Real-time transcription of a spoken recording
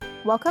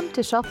Welcome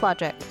to Shelf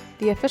Logic,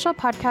 the official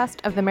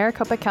podcast of the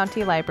Maricopa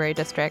County Library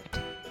District.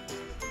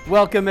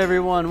 Welcome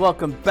everyone,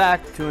 welcome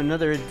back to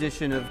another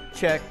edition of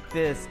Check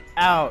This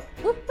Out.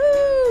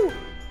 Woohoo!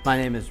 My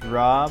name is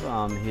Rob,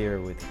 I'm here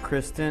with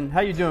Kristen.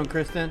 How you doing,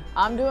 Kristen?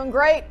 I'm doing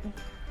great.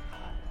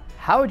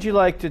 How would you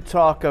like to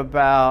talk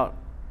about,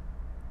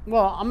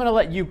 well, I'm gonna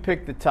let you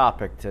pick the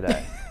topic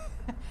today.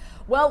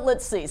 Well,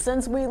 let's see.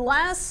 Since we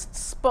last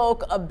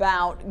spoke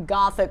about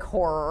Gothic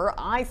horror,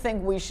 I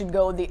think we should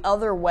go the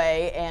other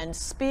way and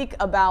speak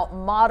about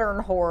modern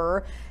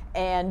horror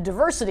and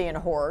diversity in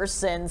horror,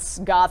 since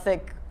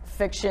Gothic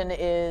fiction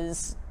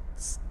is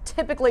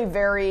typically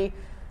very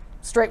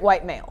straight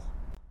white male.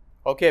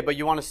 Okay, but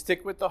you want to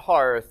stick with the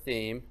horror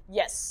theme.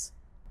 Yes.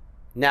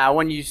 Now,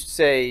 when you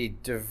say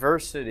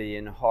diversity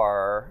in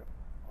horror,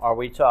 are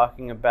we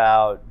talking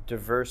about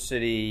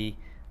diversity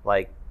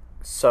like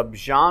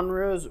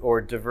subgenres,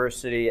 or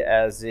diversity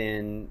as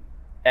in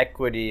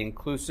equity,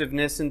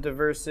 inclusiveness, and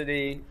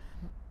diversity?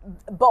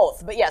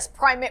 Both, but yes,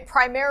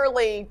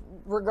 primarily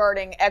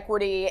regarding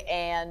equity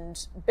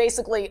and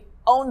basically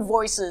own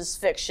voices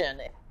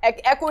fiction.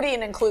 Equity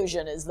and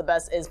inclusion is the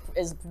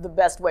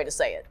best way to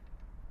say it.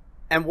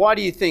 And why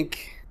do you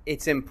think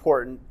it's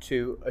important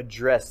to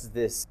address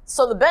this?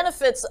 So the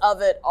benefits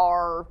of it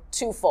are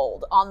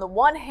twofold. On the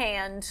one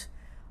hand,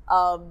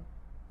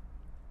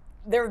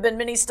 there have been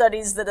many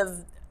studies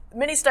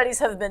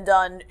have been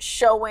done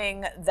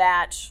showing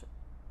that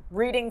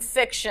reading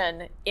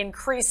fiction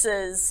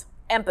increases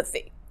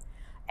empathy.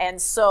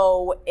 And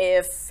so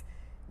if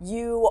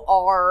you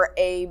are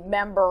a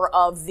member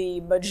of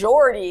the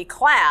majority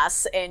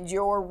class and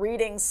you're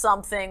reading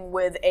something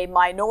with a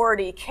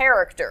minority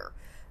character,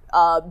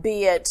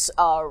 be it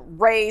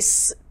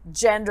race,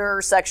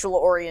 gender, sexual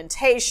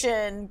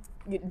orientation,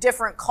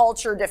 different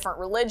culture, different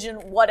religion,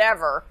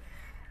 whatever,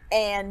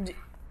 and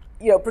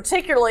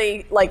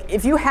particularly like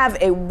if you have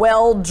a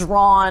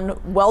well-drawn,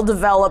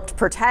 well-developed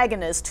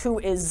protagonist who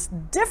is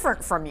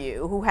different from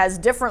you, who has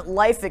different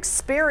life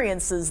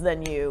experiences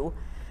than you,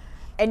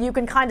 and you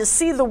can kind of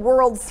see the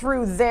world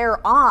through their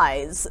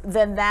eyes,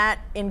 then that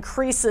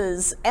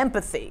increases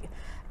empathy.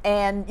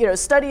 And,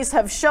 studies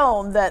have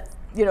shown that,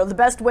 the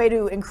best way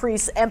to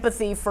increase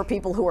empathy for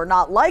people who are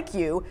not like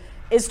you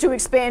is to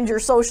expand your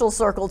social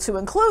circle to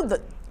include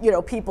the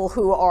people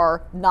who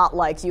are not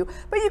like you.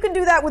 But you can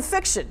do that with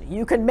fiction.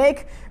 You can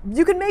make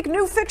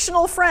new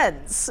fictional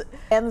friends.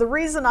 And the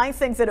reason I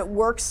think that it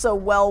works so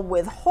well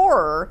with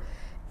horror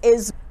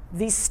is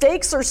the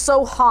stakes are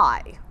so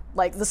high.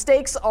 Like the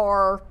stakes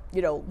are,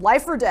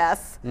 life or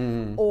death,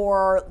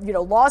 or,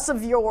 loss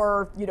of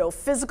your,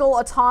 physical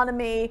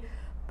autonomy,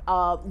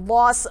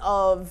 loss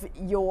of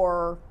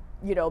your,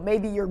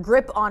 maybe your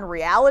grip on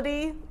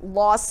reality,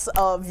 loss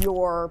of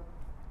your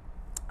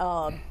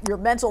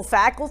mental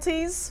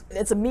faculties.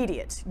 It's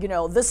immediate.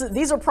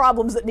 These are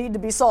problems that need to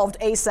be solved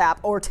ASAP,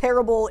 or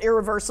terrible,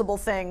 irreversible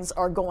things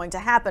are going to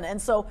happen.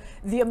 And so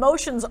the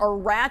emotions are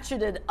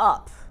ratcheted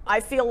up. I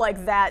feel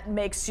like that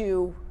makes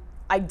you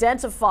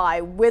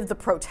identify with the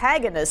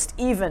protagonist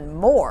even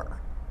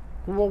more.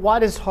 Well, why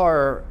does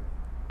horror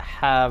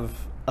have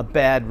a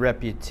bad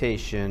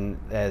reputation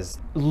as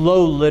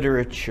low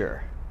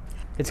literature?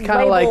 It's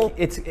kind of like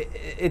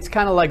it's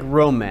kind of like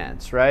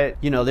romance, right?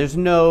 There's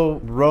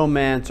no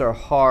romance or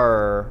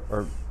horror,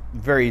 or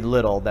very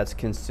little, that's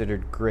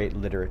considered great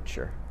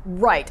literature.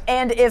 Right.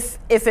 And if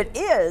it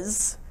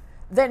is,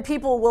 then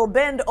people will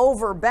bend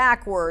over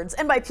backwards,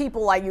 and by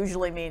people I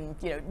usually mean,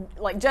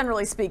 like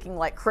generally speaking,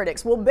 like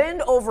critics, will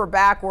bend over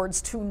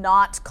backwards to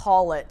not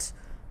call it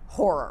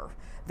horror.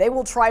 They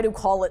will try to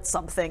call it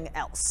something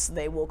else.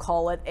 They will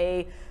call it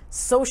a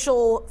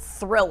social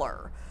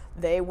thriller.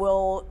 They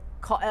will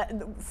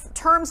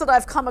terms that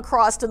I've come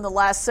across in the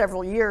last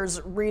several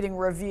years reading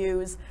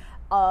reviews,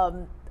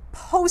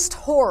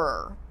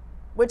 post-horror,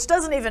 which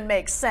doesn't even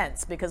make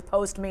sense because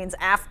post means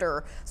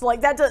after. So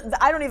like that,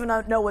 I don't even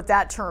know what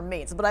that term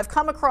means, but I've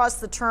come across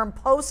the term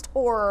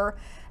post-horror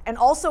and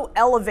also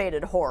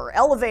elevated horror.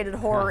 Elevated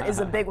horror is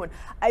a big one.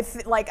 I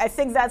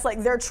think that's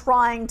like they're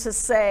trying to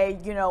say,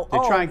 they're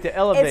trying to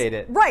elevate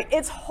it. Right,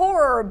 it's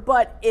horror,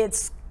 but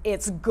it's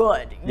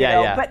good,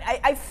 Yeah. But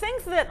I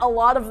think that a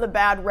lot of the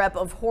bad rep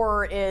of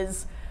horror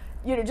is,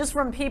 just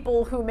from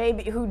people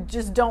who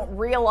just don't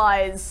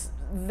realize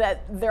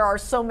that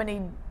there's so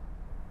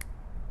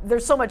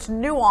much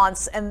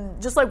nuance,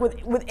 and just like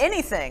with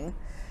anything,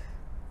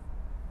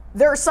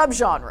 there are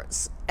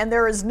subgenres and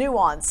there is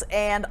nuance,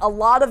 and a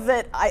lot of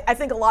it, I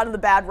think a lot of the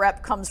bad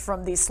rep comes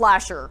from the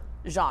slasher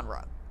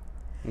genre.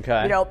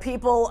 Okay.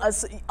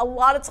 A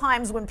lot of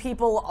times when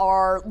people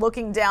are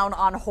looking down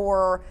on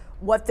horror,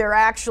 what they're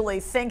actually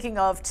thinking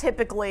of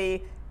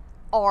typically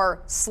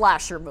are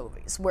slasher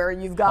movies, where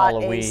you've got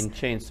Halloween,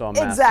 Chainsaw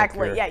Massacre.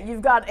 Exactly, yeah.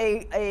 You've got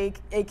a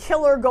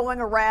killer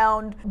going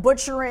around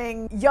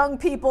butchering young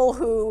people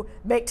who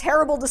make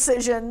terrible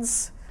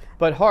decisions.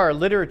 But horror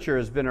literature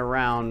has been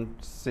around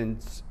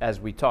since,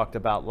 as we talked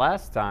about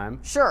last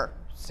time, Sure.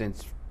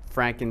 since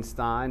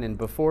Frankenstein and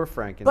before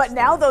Frankenstein. But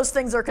now those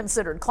things are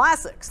considered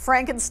classics.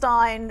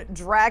 Frankenstein,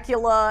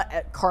 Dracula,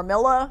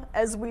 Carmilla,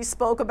 as we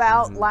spoke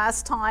about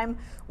last time,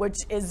 which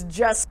is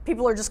just,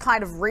 people are just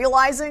kind of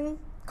realizing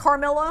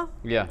Carmilla.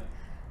 Yeah.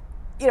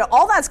 You know,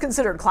 all that's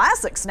considered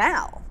classics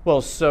now.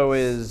 Well, so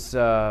is,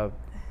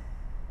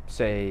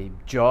 say,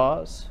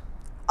 Jaws.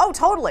 Oh,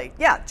 totally.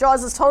 Yeah,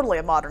 Jaws is totally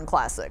a modern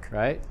classic.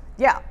 Right?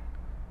 Yeah.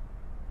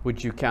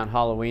 Would you count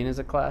Halloween as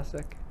a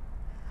classic?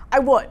 I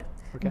would,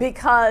 Okay.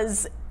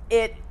 because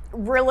it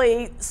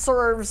really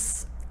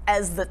serves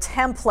as the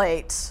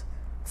template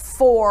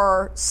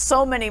for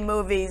so many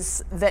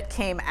movies that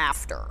came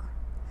after.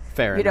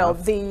 Fair You know,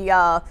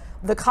 enough.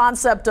 the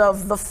concept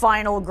of the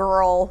final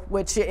girl,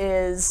 which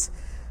is,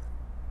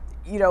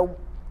 you know,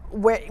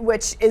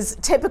 which is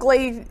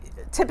typically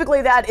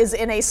that is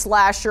in a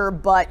slasher,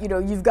 but, you know,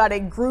 you've got a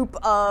group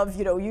of,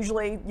 you know,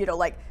 usually, you know,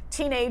 like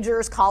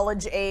teenagers,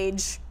 college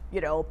age,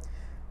 you know,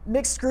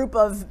 mixed group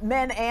of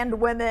men and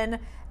women,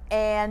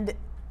 and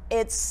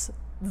it's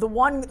the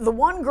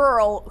one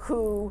girl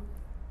who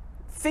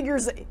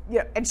figures, you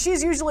know, and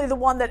she's usually the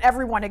one that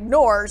everyone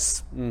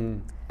ignores.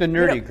 The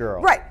nerdy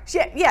girl. Right.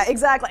 Yeah,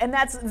 exactly. And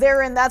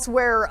that's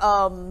where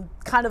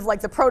kind of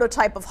like the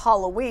prototype of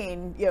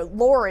Halloween, you know,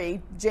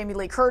 Laurie, Jamie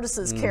Lee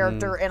Curtis's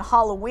character in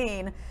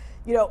Halloween,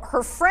 you know,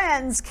 her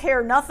friends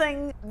care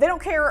nothing. They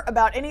don't care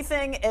about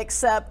anything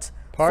except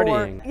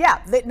Partying.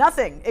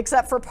 nothing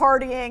except for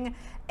partying.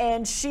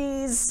 And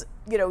she's,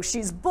 you know,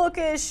 she's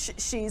bookish.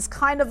 She's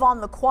kind of on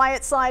the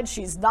quiet side.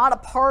 She's not a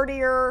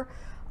partier.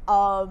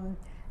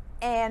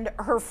 And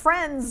her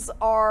friends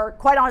are,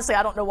 quite honestly,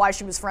 I don't know why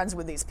she was friends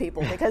with these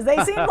people, because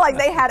they seemed like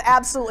they had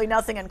absolutely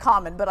nothing in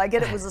common, but I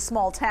get it was a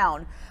small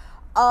town.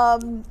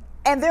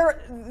 And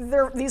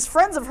they're these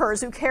friends of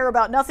hers who care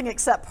about nothing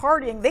except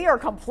partying. They are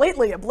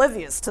completely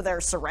oblivious to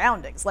their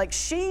surroundings. Like,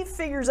 she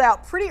figures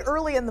out pretty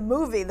early in the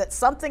movie that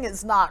something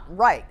is not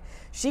right.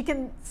 She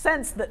can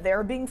sense that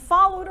they're being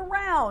followed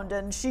around,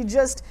 and she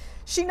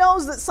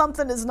knows that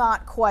something is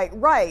not quite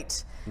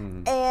right.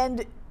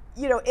 And,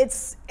 you know,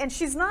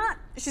 she's not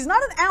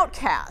an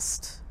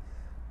outcast,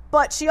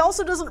 but she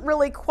also doesn't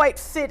really quite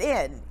fit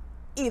in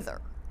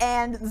either.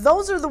 And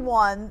those are the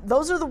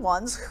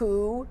ones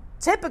who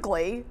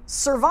typically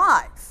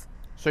survive.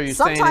 So you're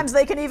Sometimes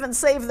they can even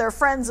save their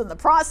friends in the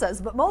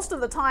process, but most of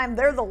the time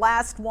they're the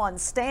last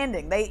ones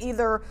standing. They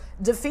either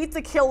defeat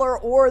the killer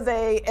or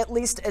they at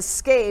least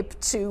escape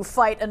to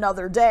fight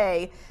another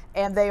day,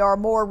 and they are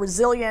more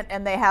resilient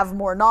and they have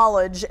more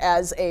knowledge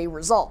as a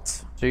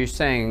result. So you're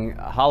saying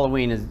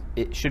Halloween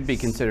it should be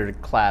considered a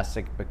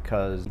classic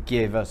because it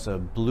gave us a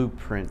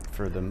blueprint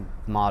for the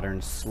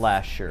modern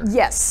slasher.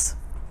 Yes.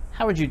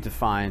 How would you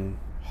define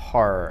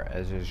horror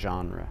as a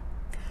genre?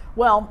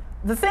 Well,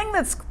 the thing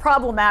that's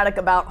problematic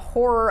about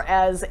horror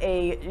as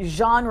a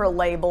genre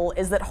label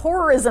is that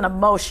horror is an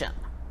emotion.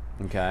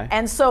 Okay.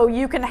 And so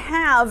you can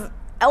have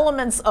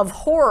elements of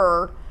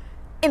horror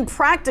in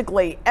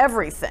practically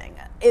everything.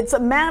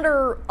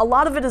 A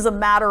lot of it is a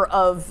matter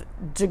of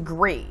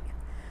degree.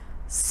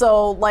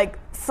 So, like,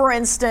 for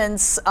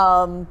instance, you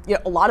know,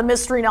 a lot of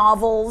mystery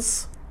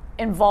novels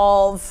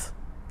involve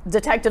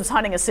detectives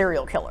hunting a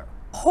serial killer.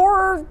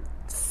 Horror,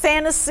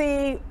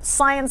 fantasy,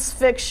 science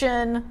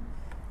fiction,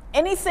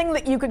 anything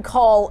that you could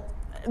call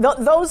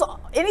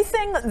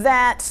anything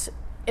that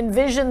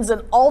envisions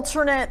an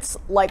alternate,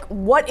 like,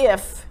 what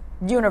if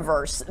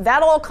universe,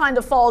 that all kind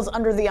of falls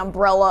under the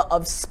umbrella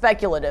of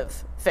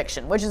speculative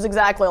fiction, which is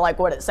exactly like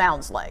what it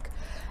sounds like.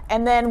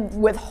 And then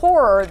with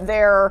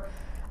horror,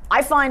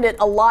 I find it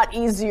a lot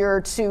easier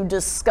to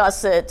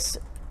discuss it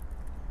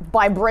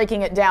by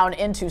breaking it down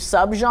into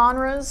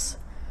subgenres.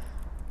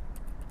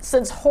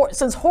 Since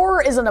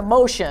horror is an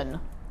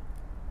emotion,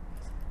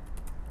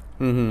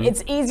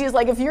 it's easiest,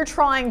 like, if you're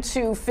trying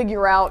to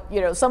figure out,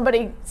 you know,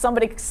 somebody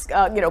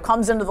you know,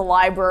 comes into the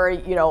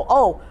library, you know,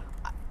 oh,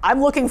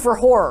 I'm looking for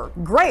horror.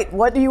 Great,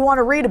 what do you want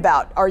to read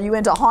about? Are you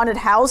into haunted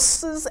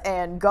houses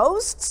and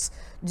ghosts?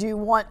 Do you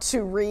want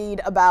to read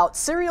about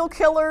serial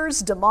killers,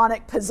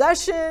 demonic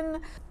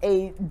possession,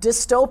 a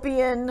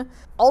dystopian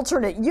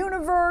alternate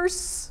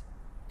universe?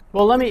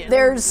 Well, let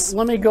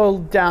me go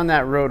down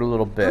that road a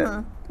little bit.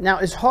 Now,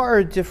 is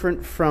horror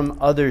different from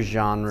other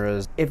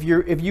genres? If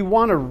you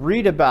want to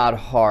read about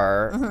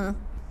horror,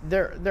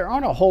 there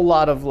aren't a whole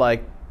lot of,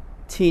 like,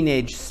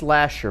 teenage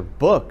slasher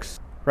books,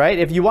 right?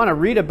 If you want to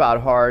read about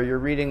horror, you're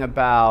reading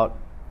about,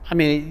 I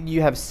mean,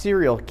 you have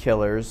serial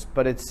killers,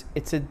 but it's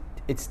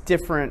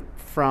different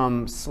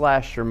from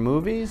slasher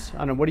movies. I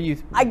don't know. What do you?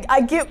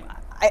 I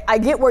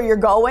get where you're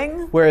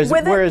going. Whereas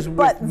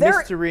with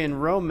mystery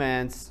and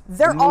romance,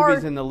 the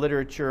movies and the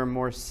literature are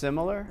more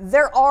similar.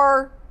 There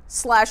are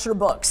slasher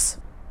books.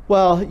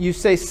 Well, you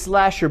say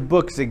slasher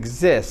books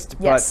exist,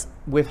 Yes.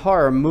 but with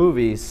horror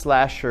movies,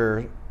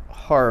 slasher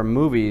horror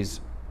movies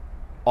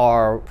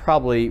are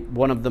probably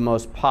one of the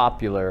most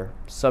popular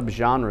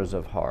subgenres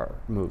of horror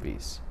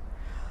movies.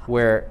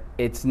 where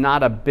it's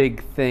not a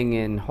big thing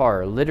in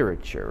horror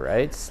literature,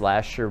 right?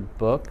 Slasher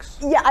books.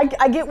 Yeah,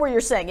 I get where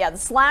you're saying. Yeah, the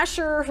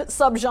slasher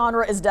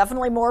subgenre is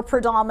definitely more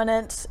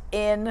predominant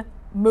in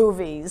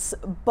movies,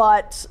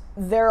 but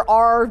there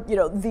are,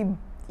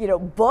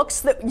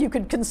 books that you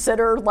could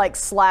consider like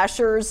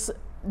slashers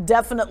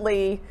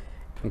definitely.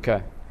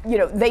 Okay.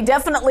 They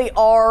definitely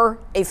are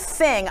a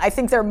thing. I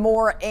think they're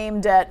more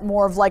aimed at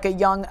more of like a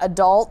young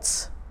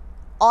adult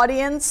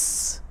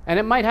audience. And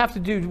it might have to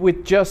do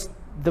with just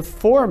the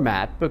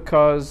format,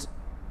 because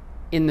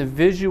in the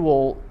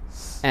visual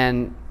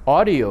and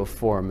audio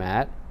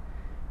format,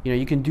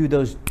 you can do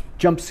those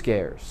jump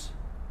scares.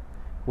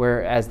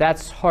 Whereas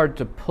that's hard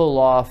to pull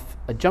off.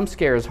 A jump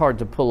scare is hard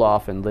to pull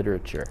off in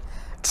literature.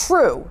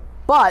 True,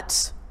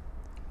 but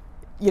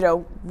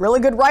really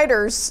good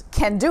writers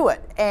can do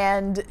it.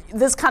 And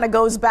this kind of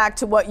goes back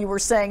to what you were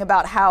saying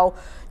about how,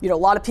 a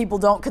lot of people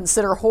don't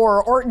consider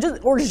horror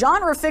or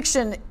genre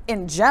fiction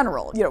in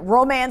general.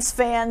 Romance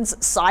fans,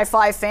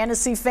 sci-fi,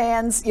 fantasy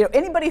fans,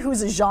 anybody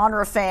who's a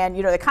genre fan,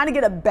 they kind of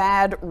get a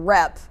bad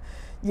rep,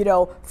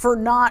 for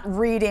not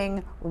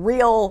reading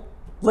real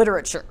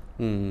literature.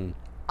 Mm-hmm.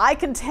 I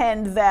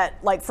contend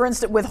that, like, for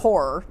instance, with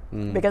horror,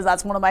 because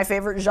that's one of my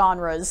favorite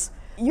genres,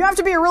 you have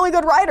to be a really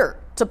good writer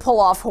to pull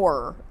off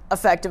horror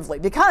effectively,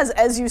 because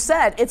as you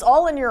said, it's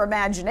all in your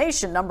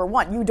imagination. Number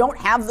one, you don't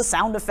have the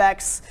sound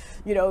effects,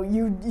 you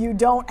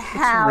don't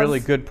have. That's a really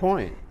good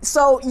point.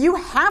 So you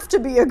have to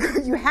be a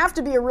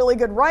really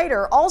good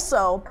writer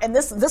also, and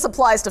this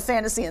applies to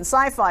fantasy and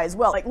sci-fi as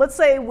well. Like, let's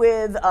say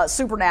with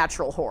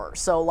supernatural horror,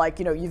 so like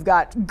you've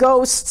got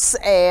ghosts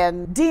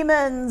and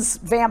demons,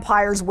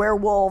 vampires,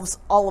 werewolves,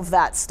 all of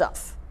that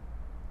stuff.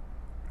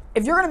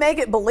 If you're going to make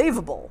it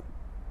believable,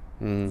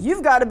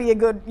 you've got to be a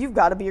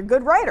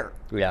good writer.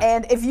 Yeah.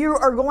 And if you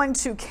are going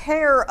to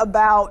care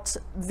about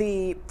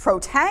the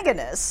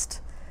protagonist,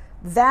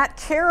 that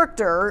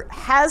character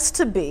has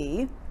to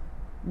be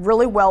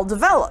really well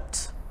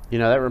developed.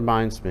 That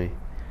reminds me.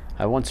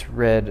 I once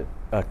read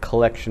a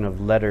collection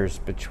of letters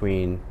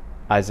between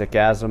Isaac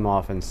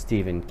Asimov and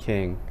Stephen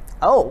King.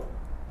 Oh.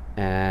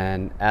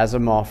 And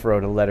Asimov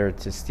wrote a letter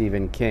to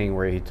Stephen King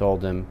where he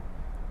told him,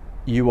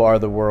 "You are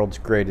the world's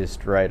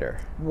greatest writer."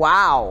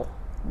 Wow.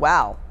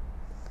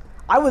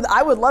 I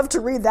would love to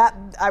read that.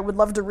 I would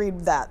love to read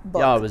that book.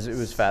 Yeah, it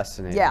was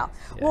fascinating. Yeah.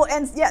 Well,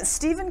 and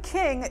Stephen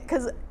King,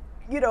 because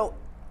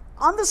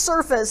on the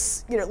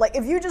surface, like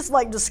if you just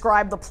like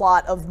describe the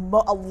plot of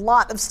a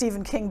lot of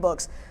Stephen King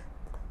books,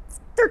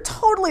 they're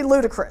totally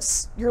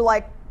ludicrous. You're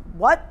like,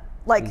 what?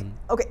 Like,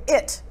 okay,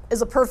 It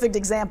is a perfect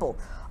example.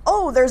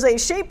 Oh, there's a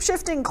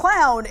shape-shifting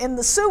clown in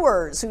the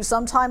sewers who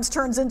sometimes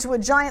turns into a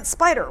giant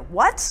spider.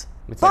 What?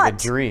 It's like a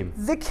dream.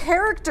 The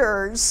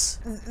characters,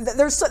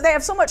 they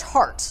have so much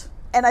heart.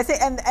 And I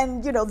think,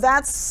 and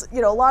that's, a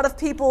lot of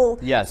people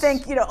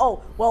think,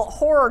 oh, well,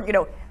 horror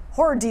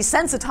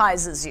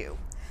desensitizes you.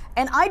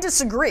 And I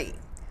disagree.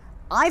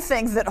 I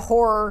think that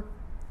horror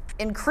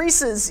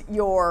increases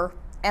your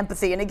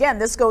empathy. And again,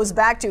 this goes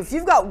back to, if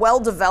you've got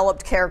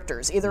well-developed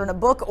characters, either in a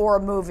book or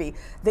a movie,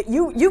 that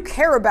you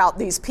care about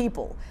these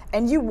people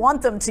and you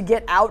want them to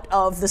get out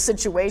of the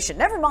situation.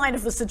 Never mind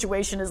if the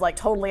situation is like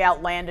totally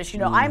outlandish.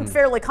 I'm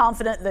fairly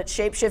confident that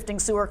shape-shifting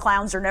sewer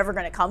clowns are never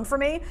going to come for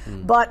me.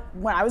 But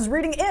when I was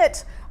reading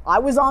It, I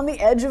was on the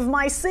edge of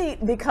my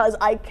seat because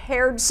I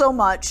cared so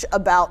much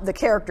about the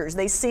characters.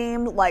 They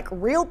seemed like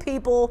real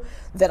people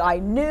that I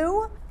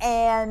knew,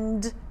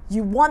 and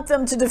you want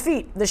them to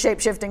defeat the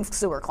shape-shifting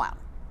sewer clown.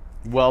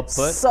 Well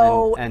put.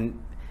 So, and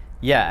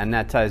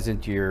that ties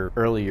into your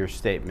earlier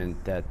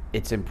statement that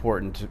it's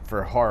important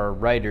for horror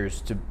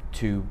writers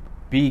to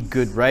be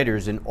good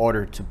writers in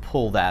order to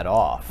pull that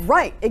off.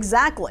 Right,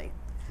 exactly.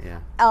 Yeah.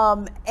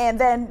 And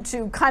then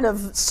to kind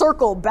of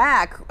circle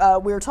back,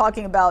 we were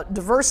talking about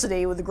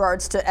diversity with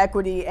regards to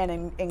equity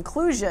and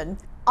inclusion.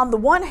 On the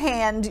one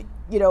hand,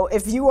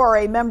 if you are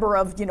a member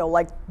of,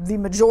 like the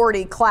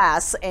majority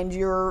class and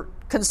you're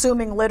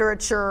consuming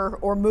literature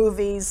or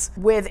movies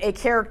with a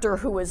character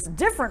who is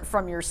different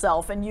from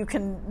yourself, and you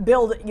can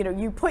build,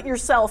 you put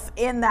yourself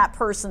in that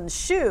person's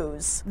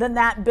shoes, then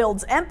that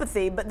builds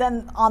empathy. But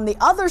then on the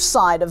other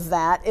side of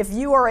that, if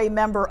you are a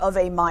member of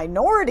a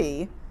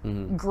minority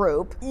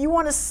group, you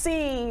want to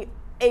see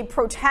a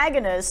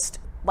protagonist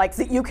like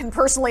that you can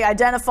personally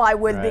identify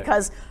with, right?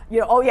 Because,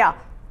 oh yeah,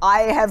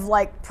 I have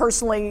like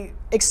personally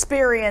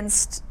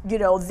experienced,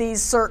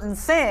 these certain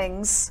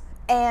things,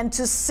 and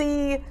to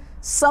see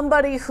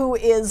somebody who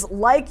is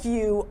like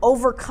you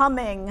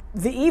overcoming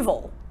the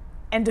evil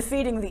and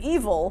defeating the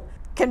evil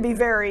can be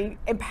very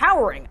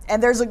empowering.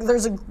 And there's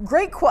a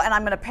great quote, and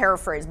I'm going to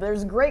paraphrase, but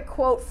there's a great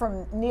quote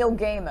from Neil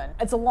Gaiman.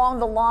 It's along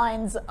the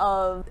lines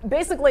of,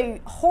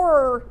 basically,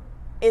 horror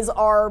is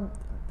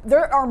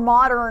they're our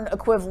modern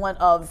equivalent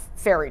of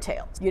fairy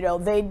tales.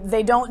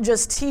 They don't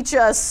just teach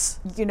us,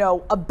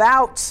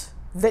 about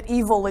that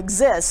evil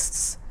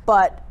exists,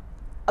 but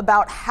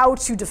about how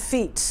to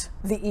defeat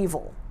the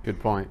evil. Good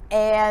point.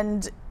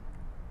 And,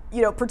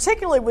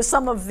 particularly with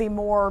some of the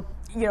more,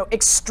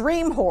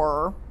 extreme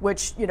horror,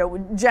 which,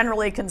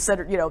 generally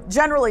considered,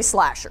 generally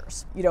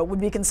slashers, would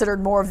be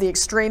considered more of the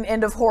extreme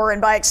end of horror.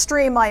 And by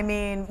extreme, I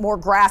mean more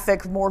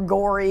graphic, more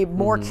gory,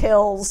 more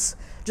kills,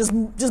 just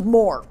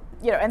more,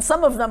 and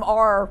some of them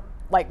are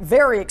like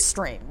very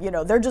extreme,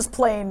 they're just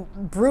plain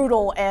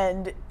brutal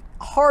and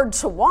hard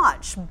to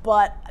watch,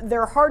 but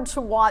they're hard to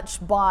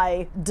watch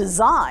by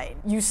design.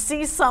 You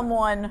see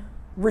someone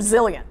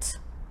resilient,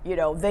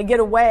 they get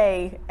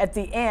away at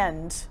the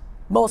end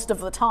most of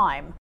the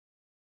time.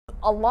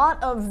 A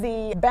lot of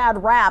the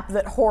bad rap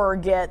that horror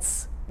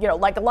gets,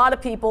 like a lot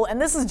of people,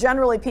 and this is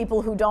generally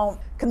people who don't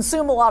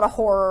consume a lot of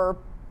horror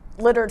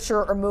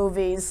literature or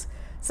movies,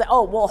 say,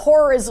 oh, well,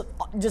 horror is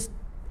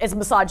it's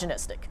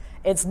misogynistic.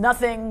 It's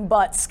nothing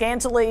but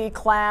scantily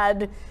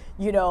clad,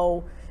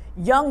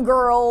 young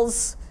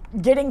girls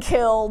getting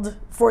killed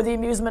for the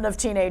amusement of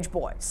teenage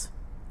boys.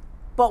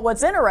 But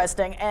what's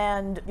interesting,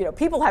 and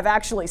people have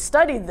actually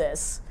studied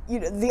this,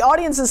 the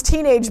audience's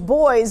teenage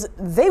boys,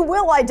 they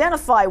will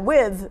identify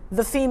with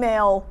the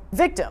female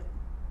victim,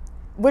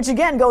 which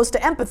again goes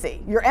to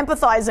empathy. You're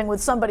empathizing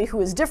with somebody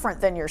who is different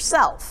than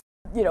yourself.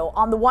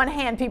 On the one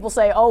hand, people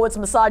say, oh, it's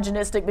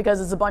misogynistic because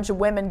it's a bunch of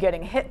women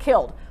getting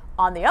killed.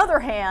 On the other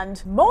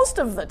hand, most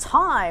of the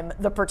time,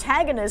 the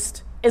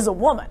protagonist is a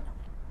woman.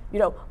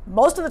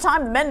 Most of the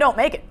time, the men don't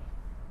make it.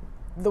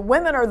 The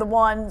women are the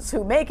ones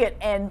who make it,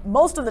 and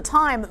most of the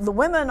time, the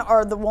women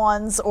are the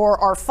ones, or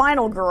our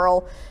final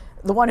girl,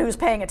 the one who's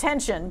paying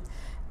attention,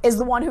 is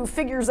the one who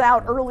figures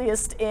out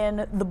earliest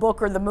in the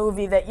book or the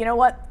movie that,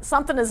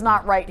 something is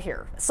not right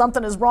here.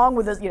 Something is wrong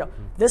with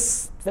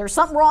this, there's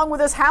something wrong with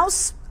this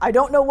house. I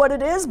don't know what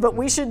it is, but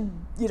we should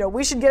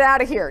get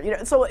out of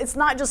here. So it's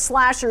not just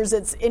slashers,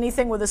 it's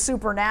anything with a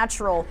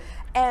supernatural.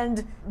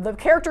 And the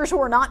characters who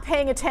are not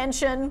paying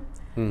attention,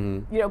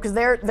 because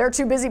they're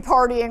too busy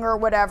partying or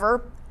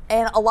whatever,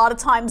 and a lot of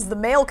times the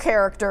male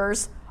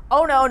characters,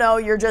 oh no,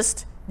 you're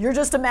just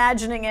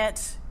imagining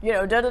it,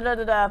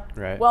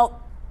 Right.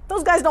 Well,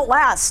 those guys don't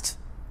last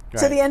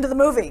to the end of the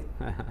movie.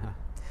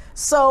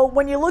 So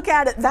when you look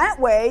at it that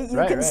way, you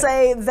can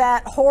say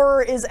that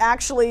horror is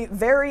actually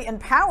very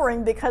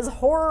empowering because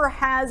horror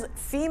has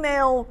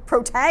female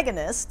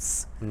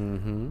protagonists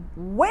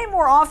way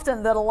more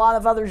often than a lot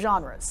of other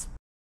genres.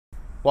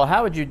 Well,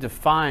 how would you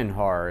define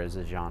horror as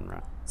a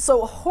genre?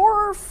 So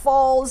horror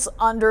falls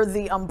under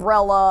the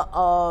umbrella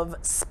of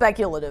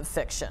speculative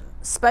fiction.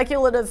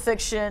 Speculative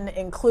fiction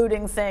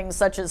including things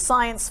such as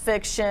science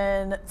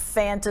fiction,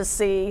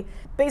 fantasy,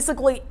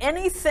 basically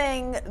any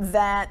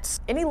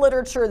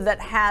literature that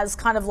has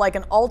kind of like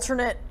an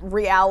alternate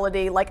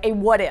reality, like a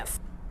what if.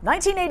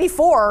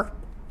 1984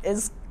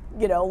 is,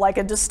 like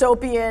a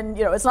dystopian,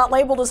 it's not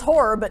labeled as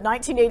horror, but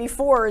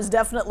 1984 is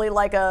definitely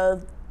like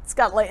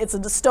it's a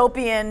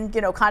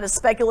dystopian, kind of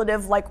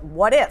speculative, like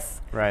what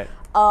if. Right.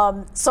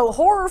 So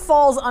horror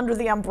falls under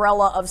the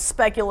umbrella of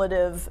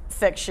speculative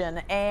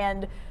fiction,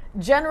 and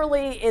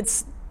generally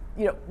it's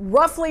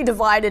roughly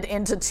divided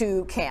into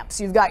two camps.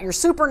 You've got your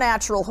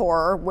supernatural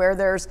horror, where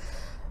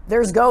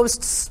there's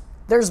ghosts,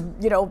 there's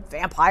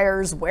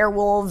vampires,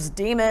 werewolves,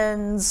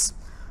 demons,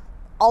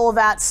 all of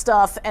that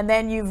stuff, and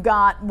then you've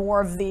got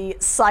more of the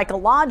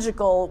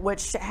psychological,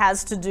 which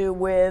has to do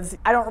with,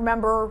 I don't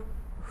remember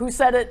who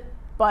said it,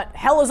 but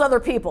hell is other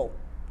people,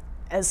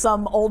 as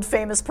some old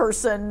famous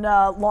person,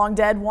 long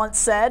dead, once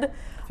said.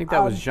 I think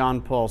that was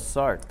Jean-Paul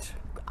Sartre.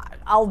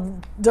 I'll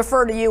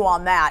defer to you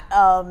on that.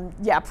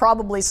 Yeah,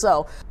 probably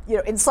so.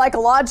 In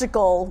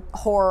psychological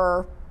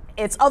horror,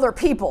 it's other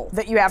people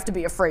that you have to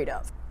be afraid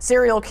of.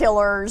 Serial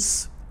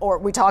killers, or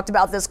we talked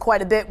about this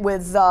quite a bit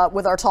with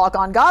our talk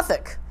on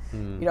Gothic.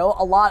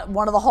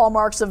 One of the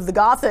hallmarks of the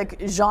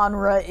Gothic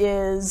genre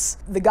is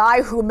the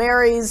guy who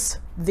marries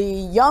the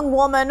young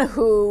woman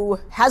who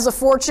has a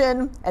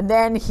fortune, and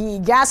then he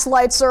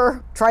gaslights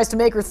her, tries to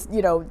make her,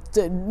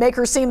 to make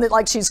her seem that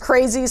like she's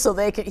crazy, so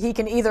he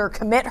can either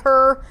commit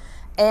her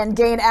and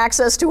gain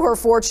access to her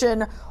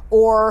fortune,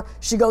 or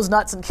she goes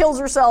nuts and kills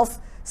herself,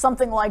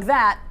 something like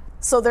that.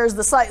 So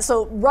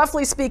so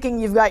roughly speaking,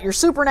 you've got your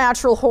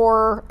supernatural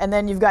horror, and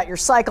then you've got your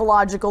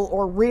psychological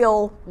or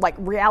real, like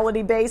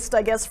reality-based,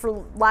 I guess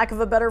for lack of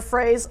a better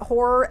phrase,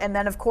 horror, and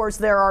then of course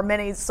there are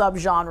many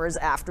subgenres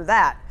after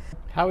that.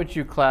 How would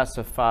you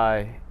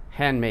classify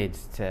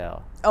Handmaid's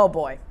Tale? Oh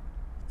boy.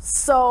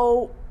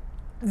 So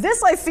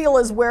this I feel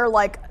is where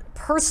like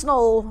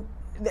personal,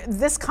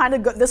 this kind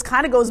of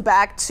goes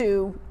back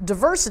to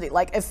diversity.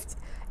 Like if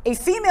a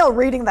female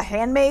reading The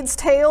Handmaid's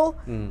Tale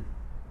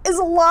is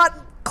a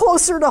lot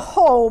closer to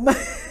home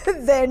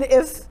than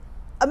if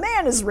a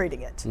man is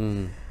reading it.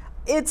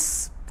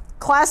 It's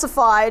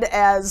classified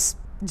as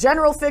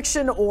general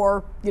fiction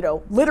or,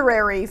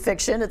 literary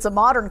fiction. It's a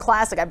modern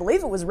classic. I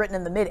believe it was written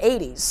in the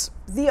mid-'80s.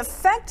 The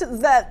effect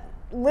that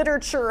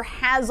literature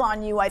has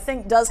on you, I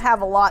think, does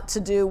have a lot to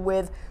do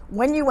with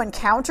when you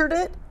encountered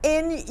it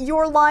in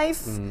your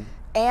life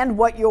and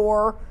what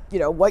your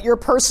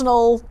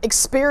personal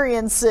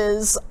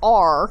experiences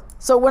are.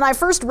 So when I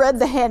first read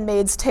The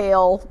Handmaid's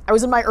Tale, I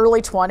was in my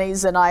early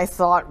 20s and I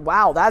thought,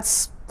 wow,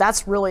 that's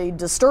really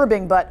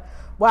disturbing. But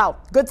wow,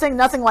 good thing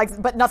nothing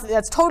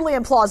that's totally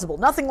implausible.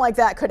 Nothing like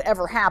that could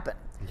ever happen.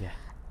 Yeah.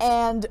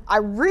 And I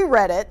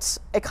reread it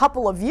a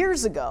couple of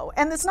years ago,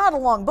 and it's not a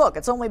long book.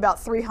 It's only about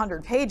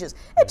 300 pages.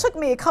 It took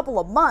me a couple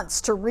of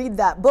months to read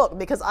that book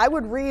because I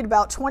would read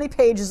about 20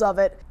 pages of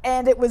it,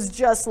 and it was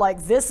just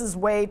like, this is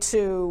way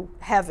too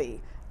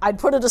heavy. I'd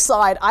put it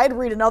aside. I'd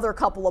read another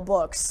couple of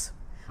books.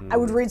 I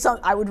would read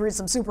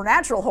some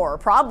supernatural horror,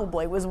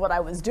 probably was what I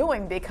was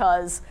doing,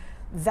 because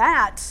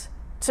that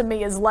to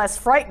me is less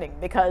frightening,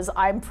 because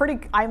I'm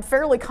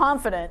fairly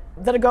confident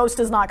that a ghost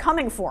is not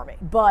coming for me.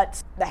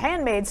 But The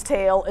Handmaid's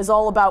Tale is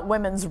all about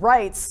women's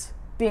rights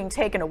being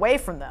taken away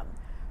from them.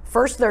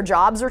 First, their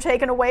jobs are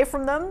taken away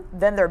from them,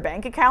 then their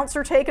bank accounts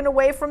are taken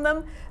away from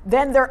them,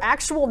 then their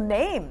actual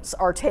names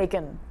are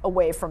taken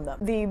away from them.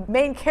 The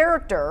main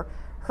character,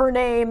 her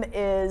name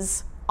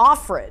is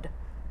Offred,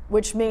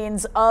 which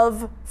means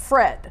of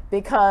Fred,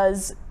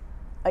 because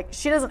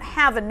she doesn't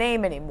have a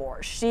name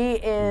anymore. She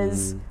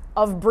is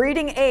of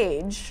breeding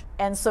age,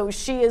 and so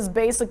she is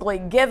basically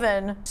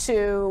given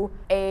to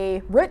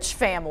a rich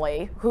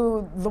family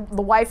who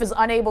the wife is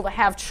unable to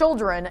have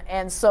children,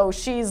 and so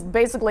she's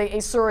basically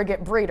a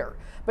surrogate breeder.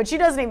 But she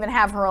doesn't even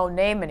have her own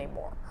name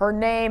anymore. Her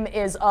name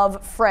is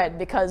of Fred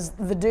because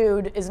the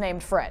dude is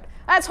named Fred.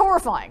 That's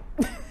horrifying.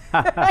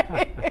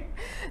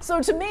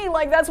 So to me,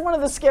 that's one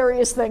of the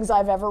scariest things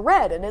I've ever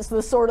read, and it's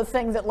the sort of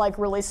thing that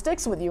really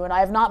sticks with you, and I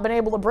have not been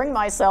able to bring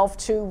myself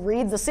to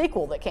read the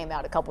sequel that came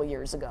out a couple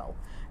years ago,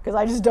 because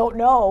I just don't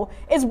know.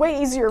 It's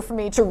way easier for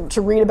me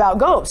to read about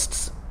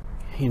ghosts.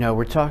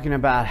 We're talking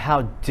about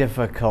how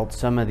difficult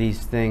some of these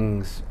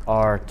things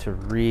are to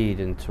read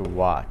and to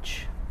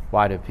watch.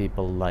 Why do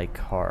people like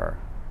horror?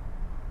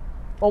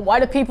 Well, why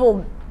do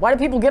people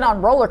get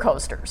on roller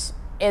coasters?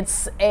 You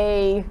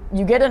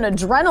get an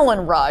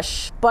adrenaline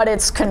rush, but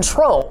it's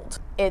controlled.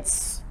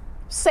 It's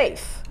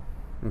safe.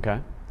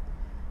 Okay.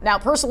 Now,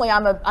 personally,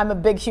 I'm a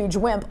big, huge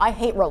wimp. I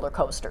hate roller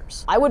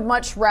coasters. I would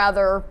much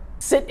rather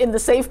sit in the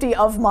safety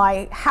of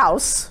my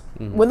house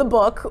with a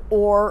book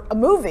or a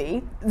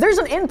movie. There's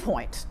an end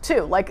point,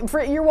 too.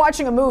 You're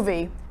watching a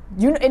movie,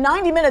 in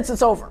 90 minutes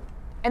it's over,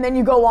 and then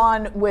you go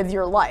on with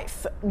your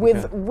life.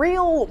 With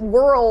real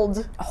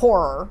world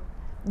horror,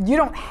 you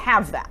don't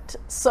have that.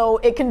 So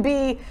you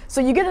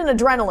get an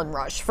adrenaline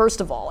rush,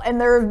 first of all,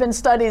 and there have been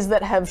studies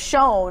that have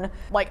shown,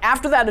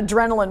 after that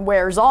adrenaline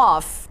wears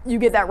off, you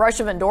get that rush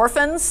of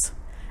endorphins,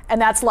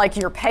 and that's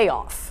your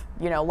payoff.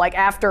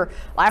 After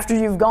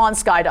you've gone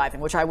skydiving,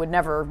 which I would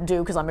never do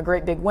because I'm a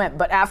great big wimp,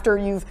 but after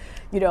you've,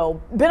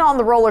 been on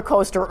the roller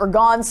coaster or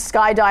gone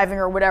skydiving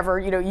or whatever,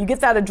 you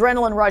get that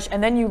adrenaline rush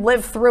and then you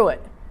live through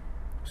it.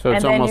 So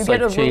it's almost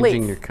like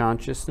changing your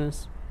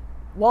consciousness?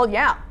 Well,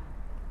 yeah.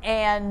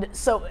 And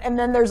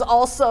then there's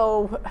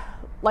also,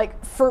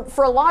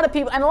 for a lot of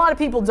people, and a lot of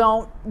people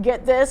don't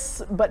get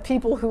this, but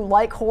people who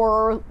like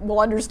horror will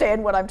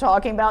understand what I'm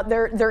talking about.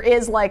 There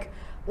is like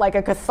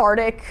a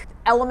cathartic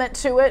element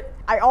to it.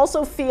 I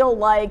also feel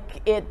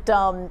like it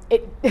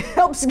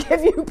helps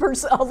give you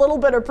a little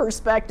bit of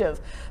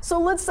perspective. So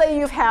let's say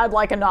you've had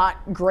a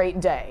not great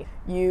day.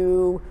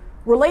 You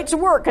were late to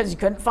work because you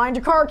couldn't find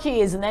your car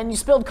keys, and then you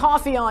spilled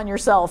coffee on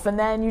yourself, and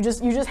then you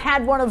just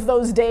had one of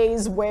those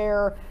days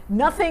where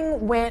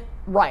nothing went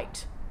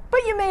right.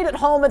 But you made it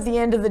home at the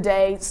end of the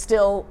day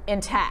still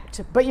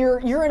intact. But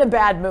you're in a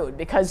bad mood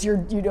because you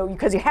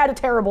had a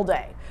terrible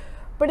day.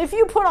 But if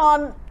you put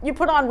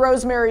on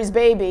Rosemary's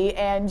Baby,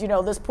 and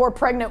this poor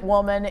pregnant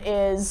woman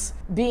is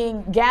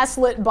being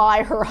gaslit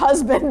by her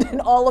husband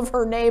and all of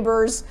her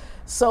neighbors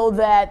so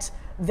that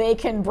they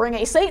can bring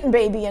a Satan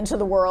baby into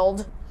the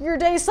world, your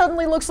day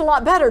suddenly looks a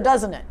lot better,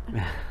 doesn't it?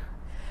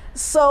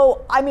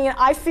 So,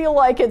 I feel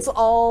like it's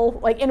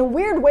all, in a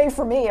weird way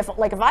for me, if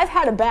I've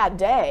had a bad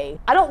day,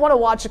 I don't want to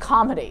watch a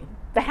comedy.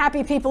 The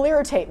happy people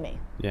irritate me.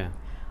 Yeah.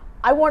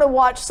 I want to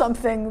watch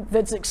something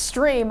that's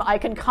extreme. I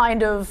can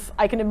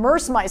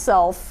immerse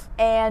myself,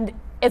 and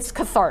it's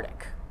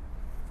cathartic.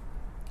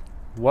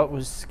 What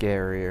was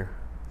scarier?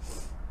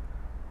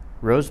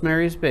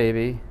 Rosemary's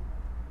Baby,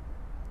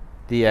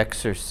 The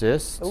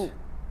Exorcist,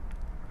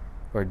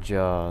 or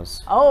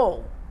Jaws?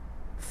 Oh,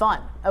 fun.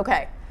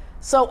 Okay.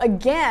 So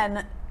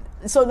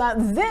now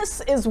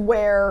this is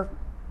where,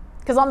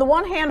 because on the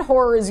one hand,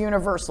 horror is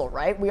universal,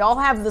 right? We all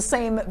have the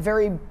same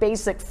very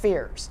basic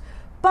fears.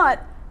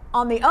 But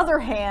on the other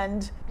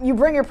hand, you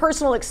bring your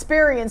personal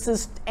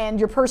experiences and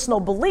your personal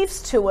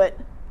beliefs to it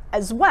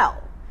as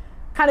well.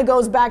 Kind of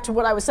goes back to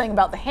what I was saying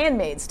about The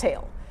Handmaid's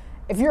Tale.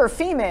 If you're a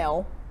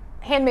female,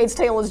 Handmaid's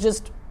Tale is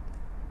just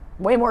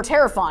way more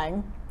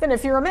terrifying than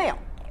if you're a male.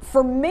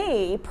 For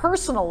me,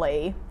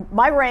 personally,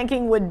 my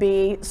ranking would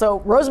be, so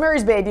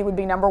Rosemary's Baby would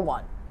be number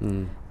one.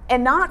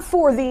 And not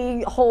for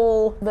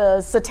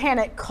the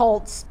satanic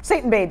cult,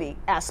 Satan baby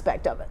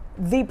aspect of it.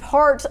 The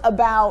part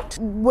about,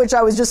 which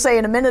I was just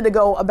saying a minute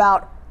ago,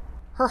 about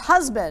her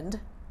husband,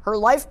 her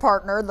life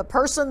partner, the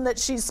person that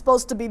she's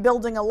supposed to be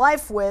building a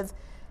life with,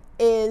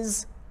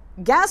 is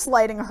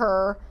gaslighting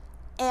her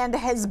and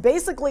has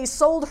basically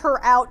sold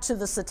her out to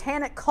the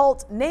satanic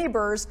cult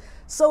neighbors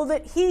so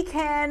that he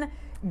can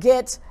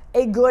get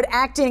a good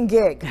acting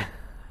gig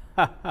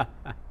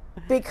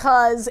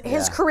because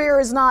his career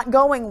is not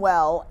going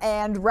well.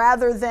 And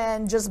rather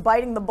than just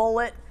biting the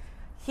bullet,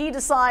 he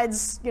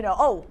decides,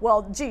 oh,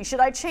 well, gee,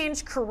 should I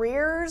change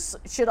careers?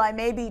 Should I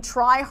maybe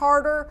try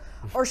harder?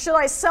 Or should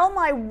I sell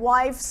my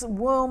wife's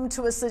womb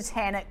to a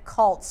satanic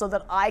cult so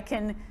that I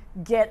can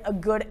get a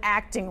good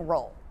acting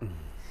role?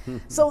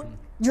 So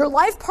your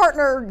life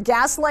partner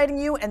gaslighting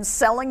you and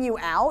selling you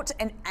out,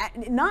 and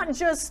not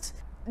just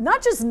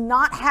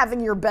not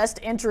having your best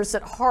interests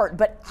at heart,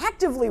 but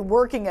actively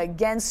working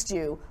against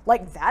you,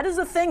 like that is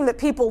a thing that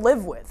people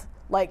live with.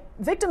 Like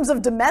victims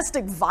of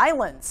domestic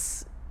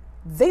violence,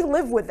 they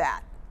live with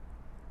that.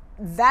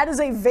 That is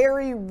a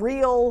very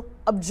real,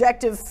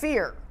 objective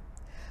fear.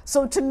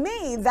 So to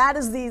me, that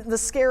is the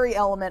scary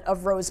element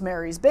of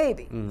Rosemary's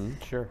Baby.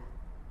 Sure.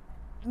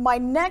 My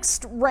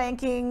next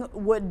ranking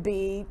would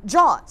be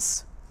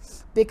Jaws,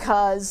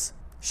 because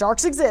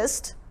sharks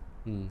exist.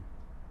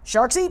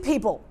 Sharks eat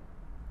people.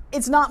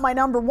 It's not my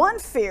number one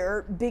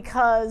fear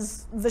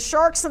because the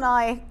sharks and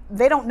I,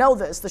 they don't know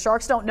this. The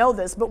sharks don't know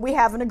this, but we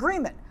have an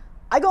agreement.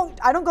 I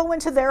don't go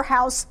into their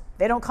house.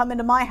 They don't come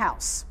into my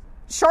house.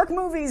 Shark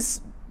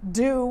movies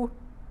do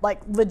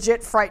like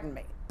legit frighten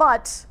me.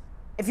 But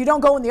if you don't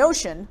go in the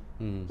ocean,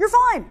 you're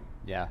fine.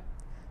 Yeah.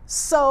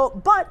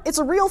 So, but it's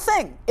a real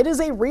thing. It is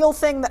a real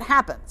thing that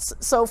happens.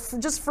 So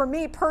just for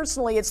me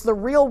personally, it's the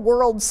real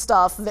world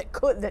stuff that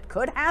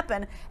could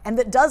happen and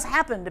that does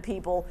happen to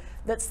people.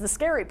 That's the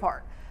scary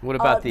part. What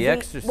about The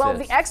Exorcist? Well,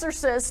 The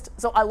Exorcist,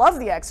 so I love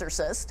The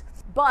Exorcist,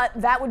 but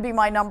that would be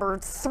my number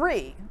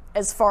 3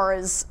 as far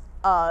as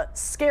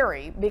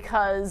scary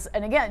because,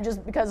 and again,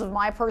 just because of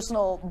my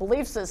personal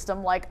belief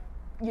system, like,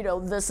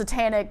 the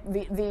satanic,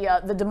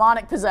 the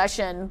demonic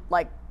possession,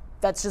 like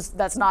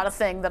that's not a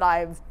thing that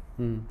I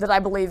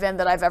believe in,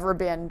 that I've ever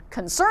been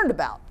concerned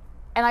about.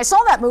 And I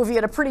saw that movie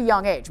at a pretty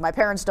young age. My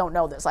parents don't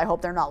know this. I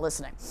hope they're not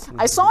listening.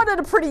 I saw it at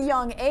a pretty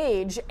young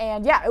age,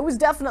 and yeah, it was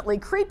definitely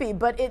creepy,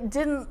 but it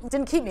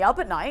didn't keep me up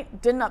at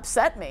night, didn't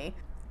upset me.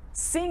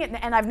 Seeing it,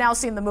 and I've now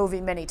seen the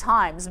movie many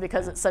times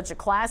because it's such a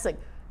classic.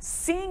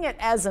 Seeing it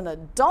as an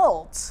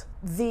adult,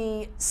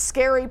 the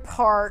scary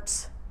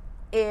part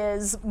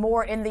is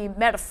more in the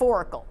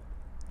metaphorical.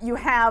 You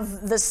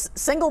have this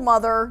single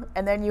mother,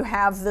 and then you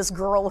have this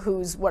girl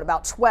who's,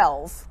 about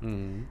 12.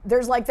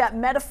 There's like that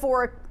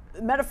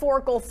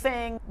metaphorical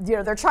thing,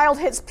 their child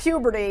hits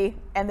puberty,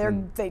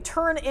 and they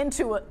turn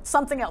into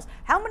something else.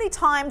 How many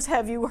times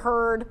have you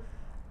heard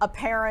a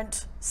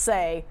parent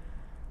say,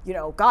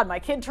 God, my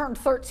kid turned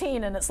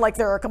 13, and it's like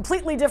they're a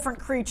completely different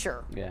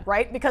creature,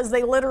 right? Because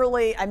they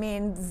literally,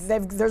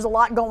 there's a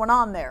lot going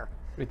on there.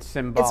 It's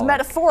symbolic. It's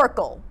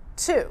metaphorical,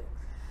 too.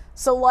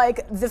 So,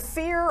 like, the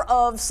fear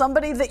of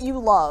somebody that you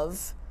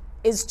love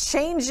is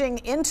changing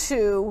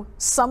into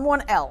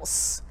someone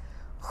else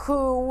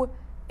who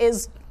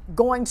is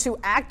going to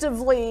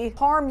actively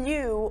harm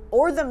you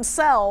or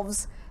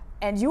themselves,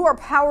 and you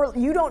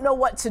don't know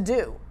what to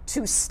do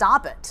to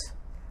stop it.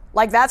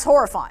 Like, that's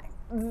horrifying.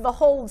 The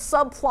whole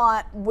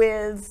subplot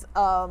with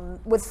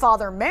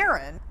Father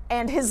Merrin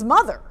and his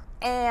mother,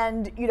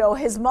 and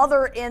his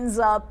mother ends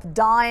up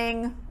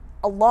dying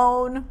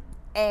alone,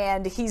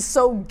 and he's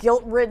so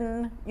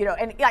guilt-ridden,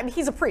 and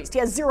he's a priest. He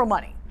has zero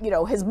money.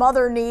 His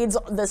mother needs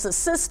this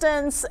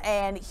assistance,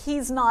 and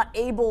he's not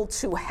able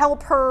to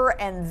help her,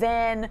 and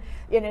then,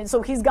 and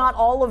so he's got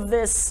all of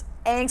this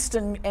angst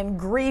and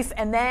grief,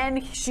 and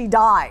then she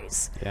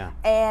dies. Yeah.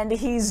 And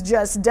he's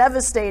just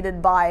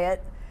devastated by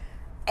it.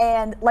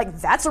 And like,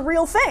 that's a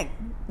real thing,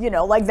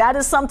 like that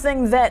is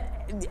something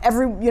that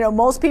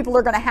most people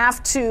are going to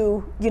have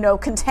to,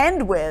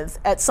 contend with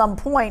at some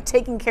point,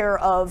 taking care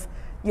of,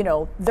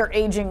 their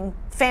aging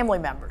family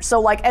members.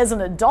 So like, as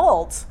an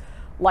adult,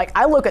 like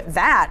I look at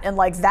that, and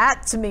like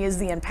that to me is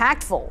the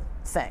impactful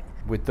thing.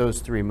 With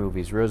those 3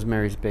 movies,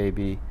 Rosemary's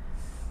Baby,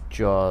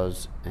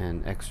 Jaws,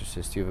 and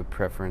Exorcist, do you have a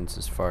preference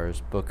as far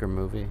as book or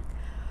movie?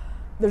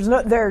 I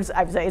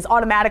would say it's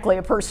automatically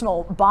a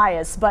personal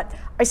bias, but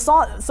I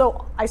saw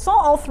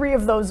all 3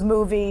 of those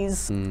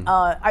movies.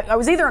 I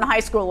was either in high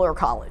school or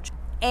college,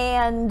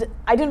 and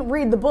I didn't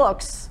read the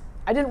books.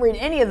 I didn't read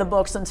any of the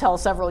books until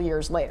several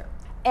years later.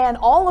 And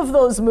all of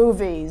those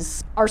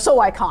movies are so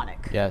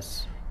iconic.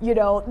 Yes.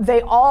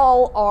 They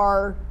all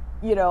are,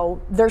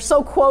 they're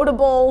so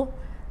quotable.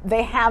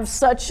 They have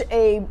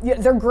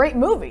they're great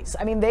movies.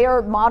 They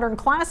are modern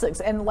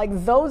classics. And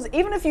like those,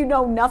 even if you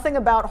know nothing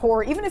about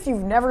horror, even if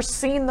you've never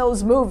seen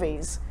those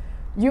movies,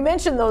 you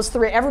mention those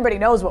 3, everybody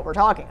knows what we're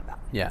talking about.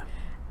 Yeah.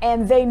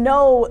 And they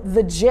know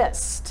the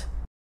gist.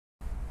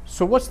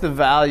 So what's the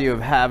value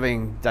of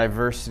having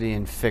diversity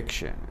in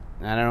fiction?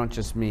 And I don't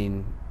just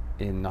mean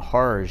in the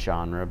horror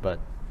genre, but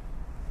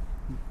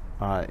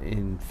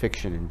in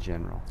fiction in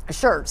general.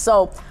 Sure.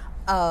 So,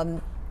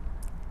 and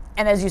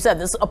as you said,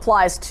 this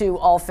applies to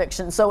all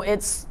fiction. So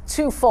it's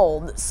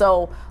twofold.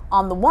 So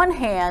on the one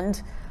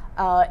hand,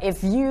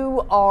 if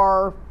you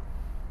are,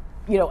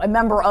 a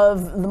member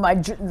of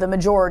the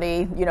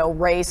majority,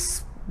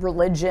 race,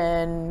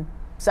 religion,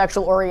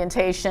 sexual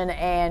orientation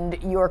and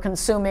you're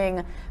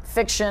consuming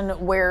fiction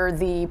where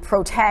the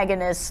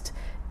protagonist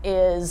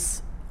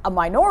is a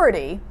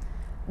minority,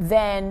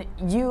 then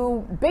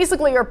you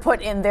basically are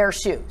put in their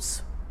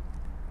shoes.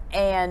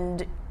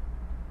 And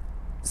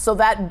so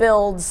that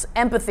builds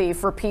empathy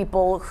for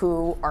people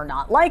who are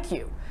not like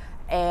you.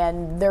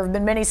 And there have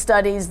been many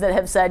studies that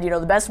have said,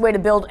 the best way to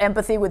build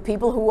empathy with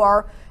people who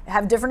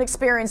have different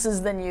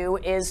experiences than you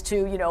is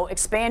to,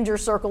 expand your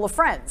circle of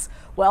friends.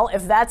 Well,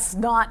 if that's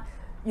not,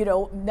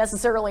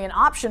 necessarily an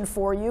option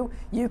for you,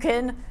 you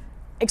can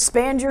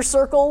expand your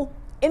circle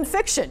in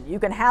fiction. You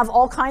can have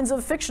all kinds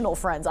of fictional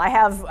friends.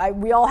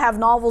 We all have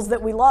novels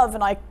that we love,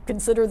 and I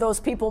consider those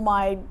people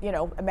my,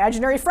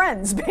 imaginary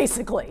friends,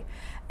 basically.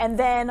 And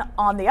then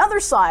on the other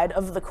side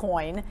of the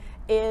coin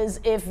is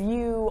if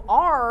you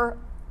are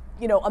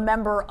a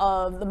member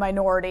of the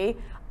minority,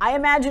 I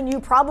imagine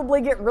you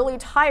probably get really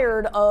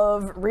tired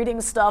of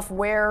reading stuff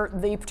where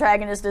the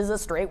protagonist is a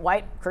straight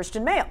white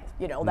Christian male.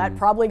 That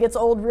probably gets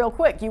old real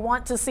quick. You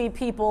want to see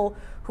people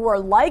who are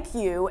like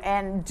you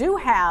and do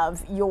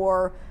have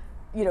your,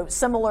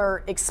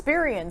 similar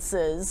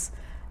experiences,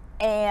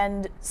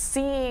 and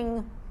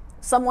seeing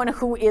someone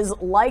who is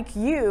like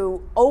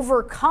you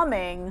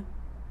overcoming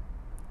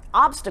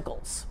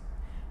obstacles,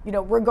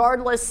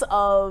 regardless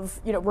of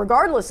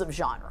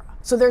genre.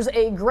 So there's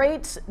a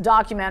great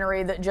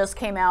documentary that just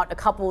came out a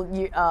couple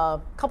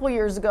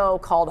years ago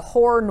called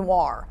Horror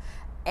Noir,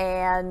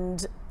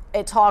 and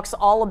it talks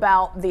all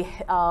about the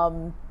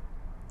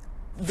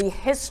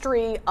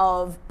history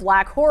of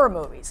black horror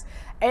movies.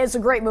 And it's a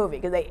great movie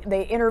because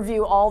they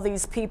interview all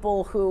these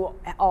people who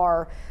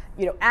are,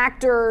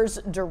 actors,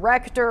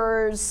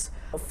 directors,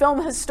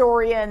 film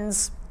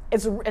historians.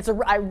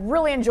 I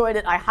really enjoyed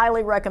it. I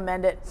highly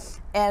recommend it.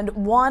 And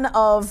one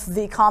of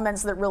the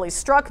comments that really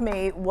struck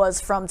me was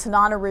from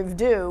Tanana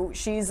Rivdu.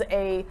 She's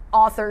an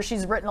author.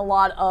 She's written a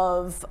lot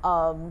of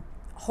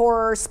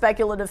horror,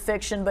 speculative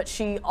fiction, but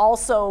she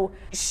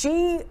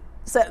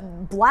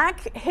said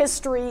black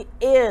history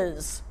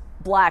is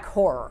black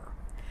horror.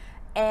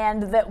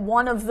 And that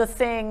one of the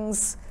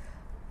things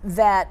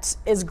that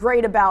is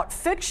great about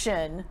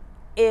fiction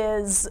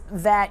is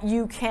that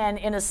you can,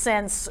 in a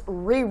sense,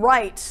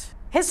 rewrite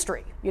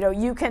history.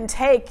 You can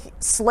take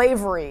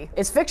slavery,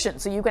 it's fiction,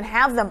 so you can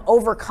have them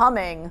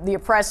overcoming the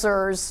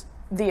oppressors,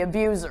 the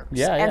abusers.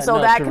 And so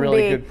that can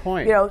really be, good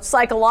point.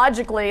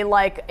 Psychologically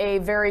like a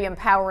very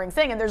empowering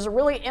thing. And there's a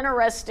really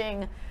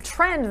interesting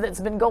trend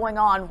that's been going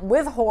on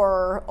with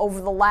horror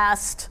over the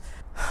last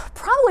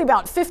probably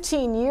about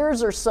 15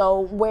 years or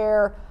so,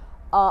 where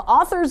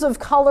authors of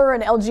color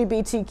and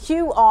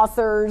LGBTQ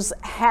authors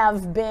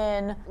have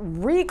been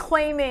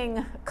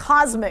reclaiming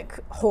cosmic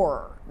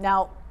horror.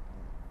 Now,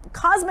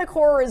 cosmic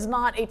horror is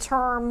not a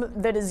term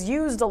that is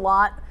used a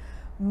lot.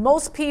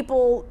 Most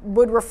people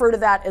would refer to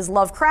that as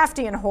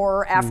Lovecraftian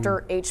horror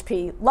after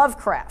H.P.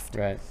 Lovecraft.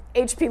 Right.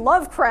 H.P.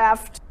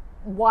 Lovecraft,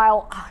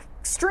 while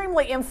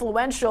extremely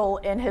influential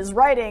in his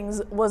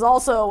writings, was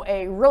also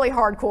a really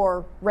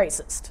hardcore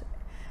racist.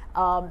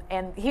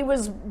 And he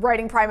was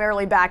writing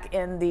primarily back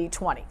in the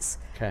 20s.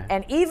 Okay.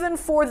 And even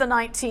for the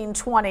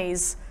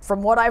 1920s,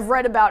 from what I've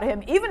read about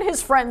him, even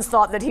his friends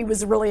thought that he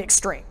was really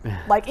extreme.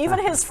 Like, even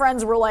his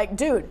friends were like,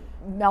 dude,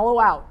 mellow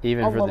out.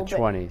 Even for the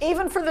 20s.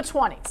 Even for the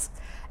 20s.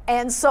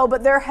 And so,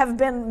 but there have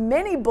been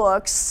many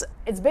books.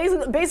 It's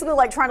basically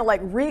like trying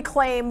to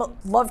reclaim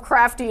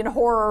Lovecraftian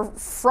horror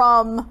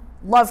from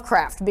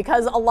Lovecraft,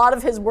 because a lot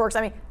of his works,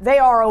 they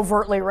are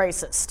overtly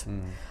racist.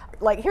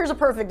 Here's a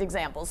perfect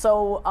example.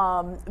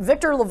 So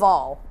Victor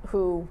LaValle,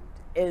 who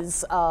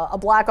is a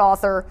black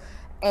author,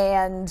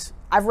 and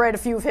I've read a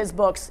few of his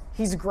books.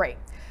 He's great.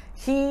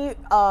 He,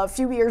 a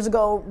few years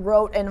ago,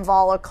 wrote a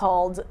novella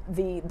called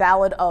The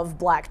Ballad of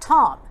Black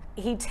Tom.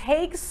 He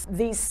takes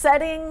the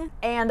setting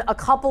and a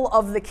couple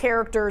of the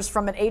characters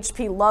from an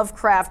H.P.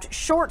 Lovecraft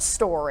short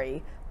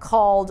story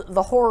called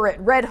The Horror at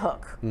Red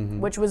Hook,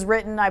 which was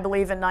written, I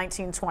believe, in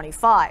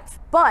 1925.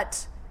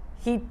 But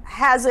he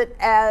has it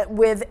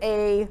with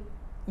a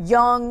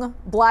young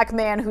black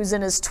man who's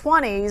in his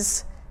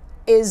 20s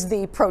is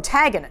the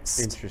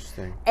protagonist.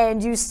 Interesting.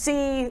 And you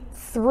see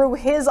through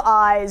his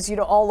eyes,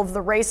 all of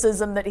the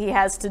racism that he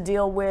has to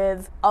deal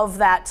with of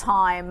that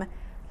time.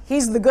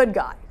 He's the good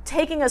guy.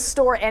 Taking a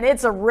story, and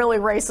it's a really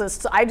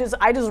racist. I just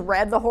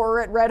read The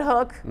Horror at Red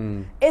Hook.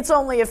 It's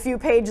only a few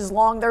pages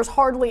long. There's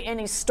hardly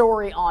any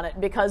story on it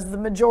because the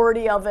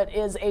majority of it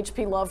is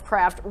H.P.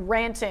 Lovecraft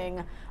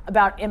ranting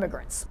about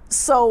immigrants.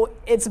 So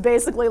it's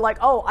basically like,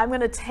 oh, I'm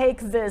going to take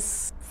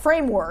this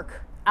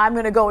framework, I'm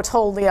going to go a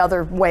totally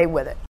other way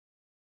with it.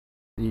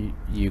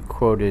 You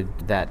quoted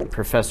that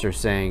professor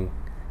saying,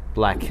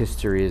 "Black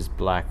history is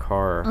black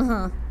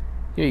horror."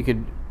 You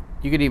could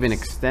even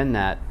extend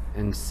that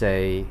and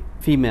say,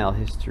 "Female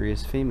history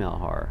is female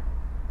horror."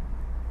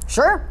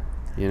 Sure.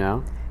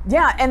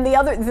 Yeah, and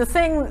the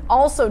thing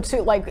also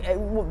too,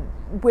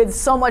 with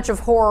so much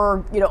of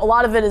horror, a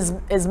lot of it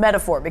is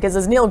metaphor, because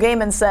as Neil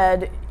Gaiman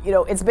said,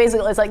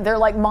 it's like they're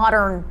like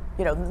modern,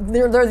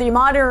 they're the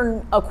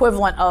modern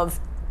equivalent of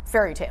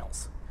fairy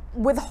tales.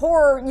 with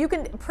horror, you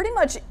can pretty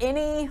much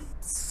any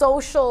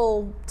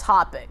social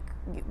topic,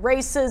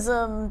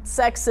 racism,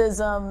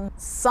 sexism,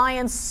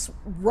 science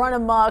run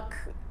amok,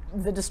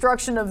 the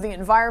destruction of the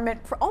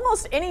environment,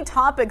 almost any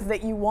topic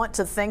that you want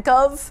to think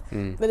of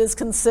that is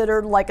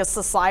considered like a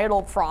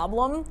societal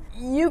problem,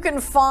 you can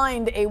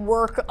find a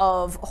work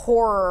of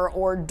horror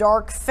or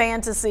dark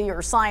fantasy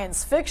or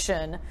science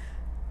fiction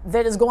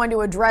that is going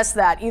to address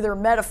that either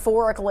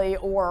metaphorically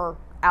or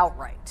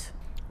outright.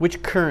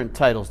 Which current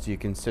titles do you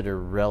consider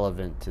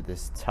relevant to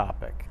this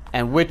topic?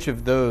 And which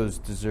of those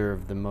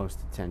deserve the most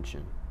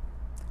attention?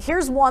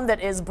 Here's one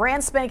that is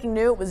brand spanking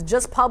new. It was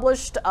just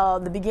published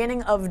the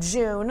beginning of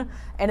June,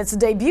 and it's a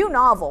debut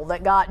novel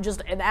that got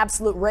just an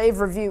absolute rave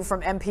review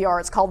from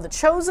NPR. It's called The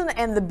Chosen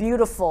and the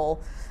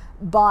Beautiful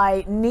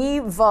by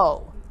Nhi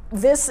Vo.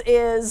 This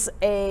is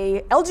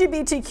a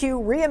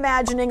LGBTQ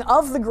reimagining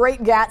of The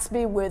Great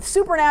Gatsby with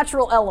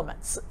supernatural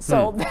elements.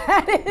 So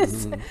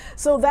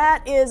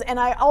that is, and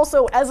I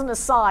also, as an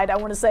aside, I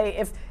want to say,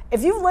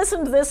 if you've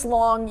listened this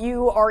long,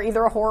 you are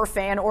either a horror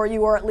fan or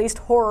you are at least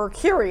horror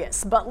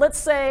curious. But let's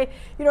say,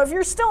 if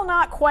you're still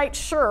not quite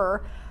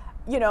sure,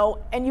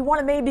 and you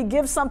want to maybe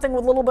give something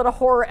with a little bit of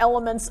horror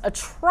elements a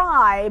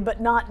try, but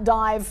not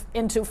dive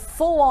into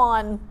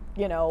full-on,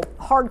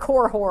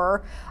 hardcore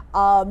horror,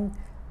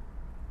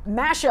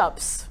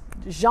 mashups,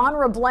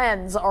 genre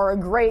blends are a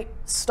great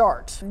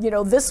start.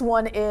 This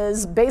one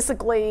is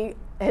basically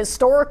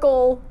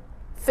historical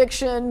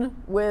fiction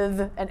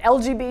with an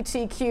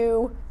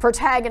LGBTQ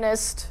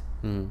protagonist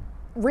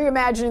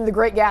reimagining The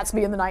Great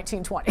Gatsby in the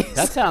 1920s.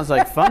 That sounds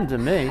like fun to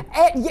me.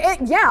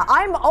 Yeah,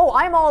 I'm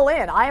all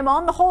in. I am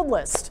on the hold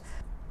list.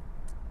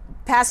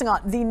 Passing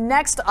on, the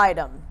next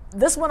item.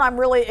 This one I'm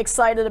really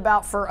excited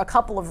about for a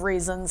couple of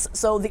reasons.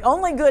 So, The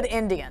Only Good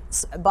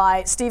Indians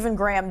by Stephen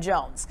Graham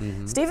Jones.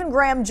 Stephen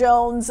Graham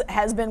Jones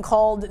has been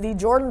called the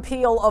Jordan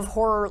Peele of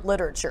horror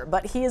literature,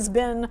 but he has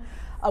been,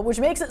 which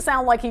makes it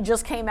sound like he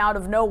just came out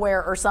of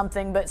nowhere or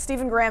something, but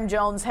Stephen Graham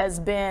Jones has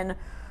been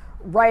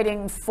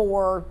writing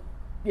for,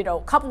 a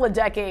couple of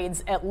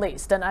decades at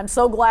least. And I'm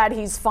so glad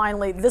he's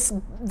finally, this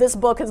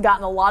book has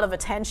gotten a lot of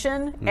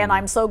attention, and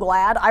I'm so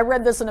glad. I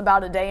read this in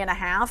about a day and a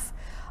half.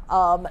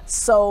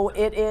 So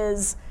it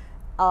is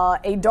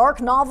a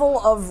dark novel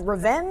of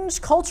revenge,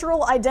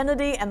 cultural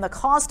identity, and the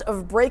cost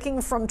of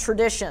breaking from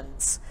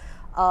traditions.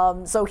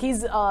 So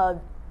he's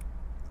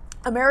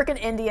American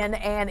Indian,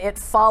 and it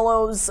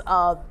follows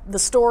the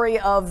story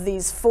of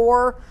these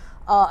four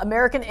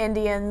American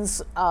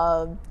Indians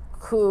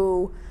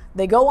who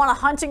they go on a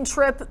hunting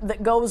trip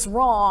that goes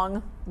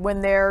wrong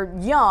when they're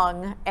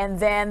young, and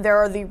then there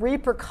are the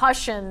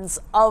repercussions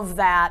of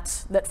that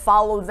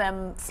follow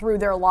them through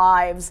their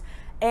lives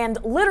and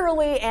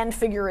literally and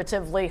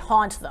figuratively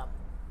haunt them.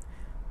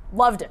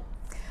 Loved it.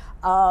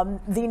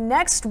 The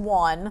next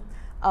one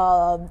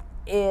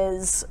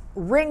is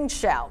Ring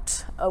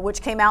Shout,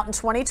 which came out in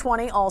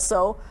 2020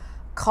 also,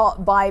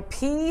 by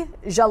P.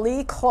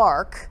 Djali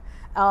Clark.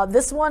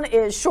 This one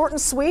is short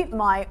and sweet.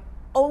 My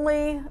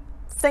only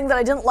thing that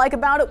I didn't like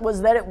about it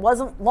was that it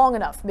wasn't long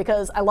enough,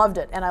 because I loved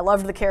it and I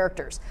loved the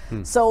characters.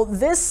 So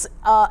this,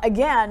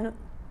 again,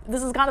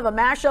 this is kind of a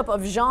mashup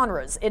of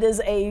genres. It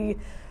is a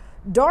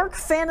dark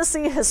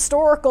fantasy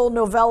historical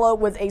novella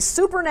with a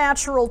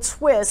supernatural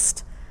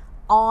twist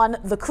on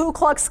the Ku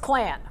Klux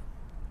Klan.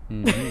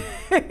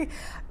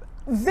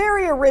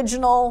 Very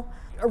original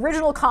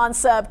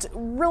concept,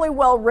 really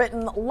well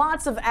written,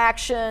 lots of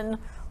action.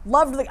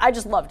 I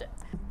just loved it.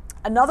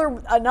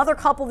 Another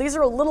couple, these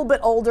are a little bit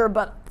older,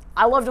 but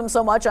I loved them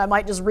so much I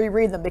might just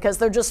reread them because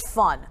they're just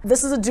fun.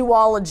 This is a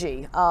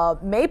duology.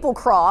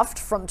 Maplecroft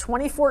from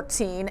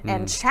 2014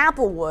 and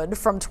Chapelwood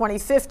from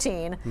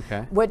 2015,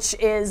 which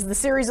is, the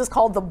series is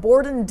called The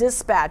Borden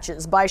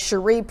Dispatches by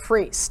Cherie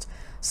Priest.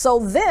 So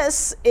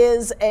this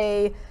is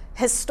a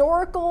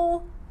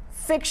historical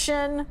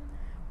fiction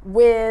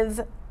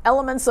with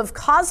elements of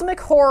cosmic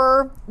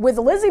horror, with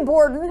Lizzie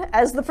Borden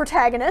as the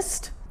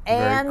protagonist,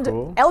 and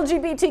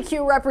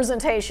LGBTQ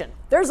representation.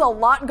 There's a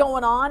lot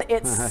going on.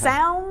 It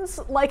sounds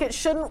like it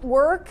shouldn't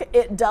work.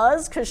 It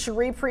does, because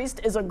Cherie Priest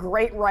is a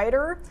great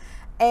writer,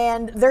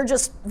 and they're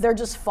just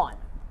fun.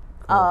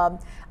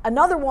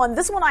 Another one,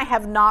 this one I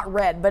have not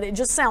read, but it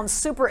just sounds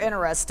super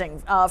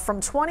interesting.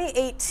 From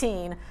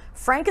 2018,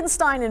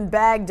 Frankenstein in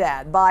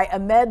Baghdad by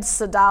Ahmed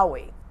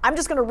Sadawi. I'm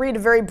just going to read a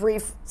very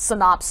brief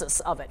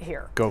synopsis of it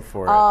here. Go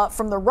for it.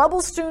 From the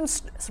rubble-strewn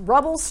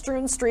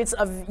streets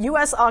of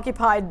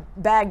U.S.-occupied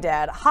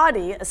Baghdad,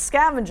 Hadi, a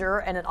scavenger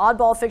and an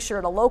oddball fixture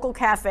at a local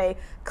cafe,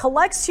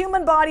 collects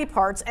human body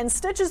parts and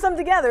stitches them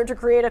together to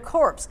create a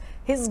corpse.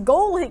 His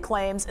goal, he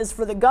claims, is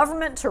for the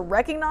government to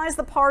recognize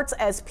the parts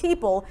as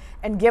people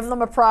and give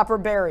them a proper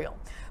burial.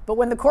 But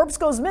when the corpse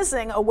goes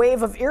missing, a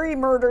wave of eerie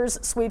murders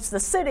sweeps the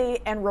city,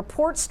 and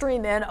reports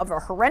stream in of a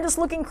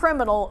horrendous-looking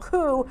criminal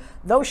who,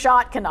 though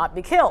shot, cannot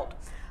be killed.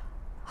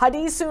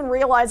 Hadi soon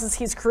realizes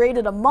he's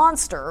created a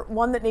monster,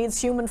 one that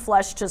needs human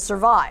flesh to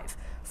survive.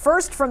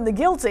 first from the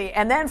guilty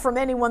and then from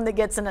anyone that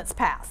gets in its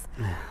path.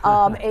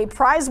 A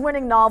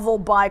prize-winning novel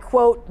by,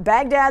 quote,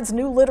 Baghdad's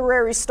new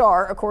literary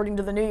star, according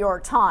to the New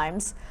York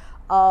Times.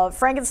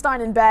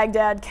 Frankenstein in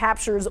Baghdad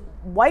captures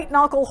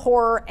white-knuckle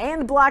horror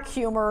and black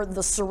humor,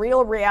 the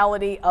surreal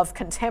reality of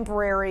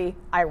contemporary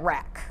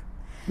Iraq.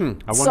 I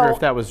wonder if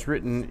that was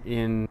written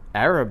in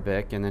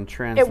Arabic and then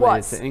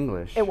translated to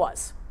English. It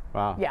was.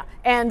 Wow. Yeah,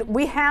 and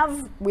we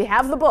have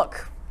the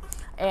book,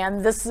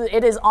 and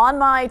it is on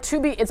my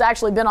It's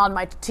actually been on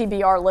my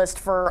TBR list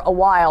for a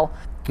while.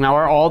 Now,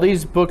 are all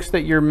these books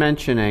that you're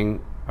mentioning,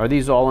 are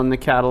these all in the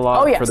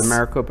catalog for the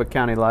Maricopa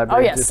County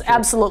Library? Oh yes, District?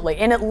 Absolutely,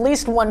 in at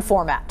least one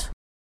format.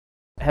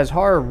 Has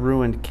horror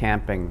ruined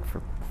camping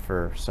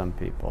for some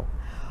people?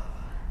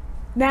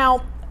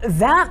 Now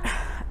that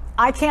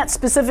I can't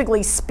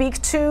specifically speak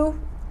to.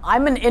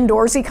 I'm an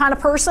indoorsy kind of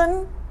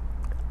person.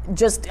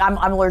 I'm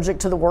allergic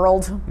to the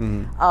world.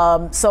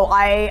 So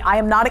I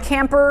am not a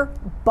camper,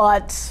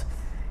 but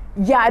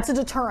yeah, it's a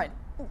deterrent.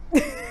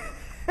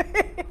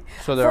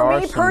 So there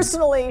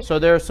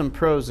are some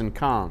pros and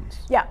cons.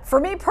 Yeah,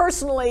 for me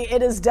personally,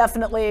 it is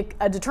definitely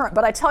a deterrent.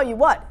 But I tell you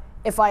what,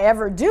 if I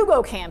ever do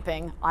go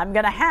camping, I'm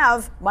gonna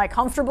have my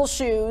comfortable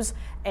shoes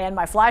and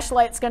my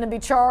flashlight's gonna be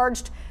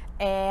charged,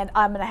 and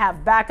I'm gonna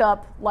have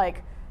backup,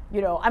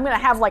 I'm gonna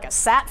have like a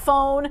sat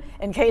phone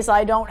in case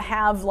I don't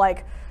have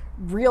like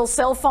real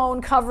cell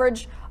phone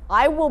coverage.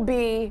 I will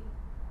be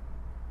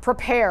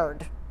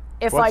prepared.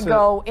 If I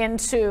go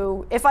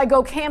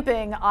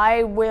camping,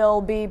 I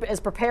will be as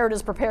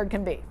prepared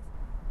can be.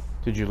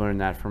 Did you learn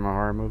that from a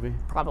horror movie?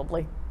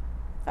 Probably.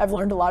 I've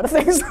learned a lot of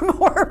things from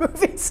horror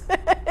movies.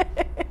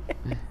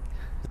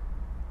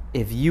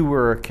 If you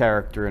were a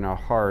character in a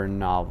horror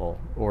novel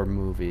or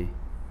movie,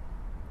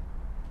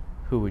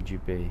 who would you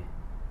be?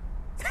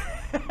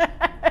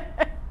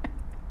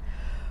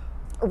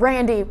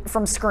 Randy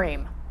from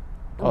Scream.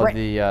 Oh,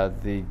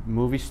 the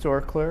movie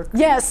store clerk?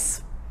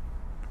 Yes.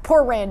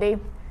 Poor Randy.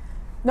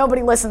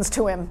 Nobody listens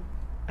to him.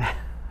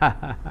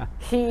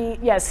 He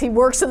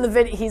works in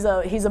the he's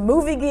a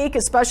movie geek,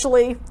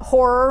 especially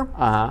horror,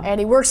 and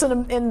he works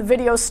in the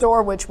video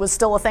store, which was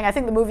still a thing. I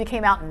think the movie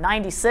came out in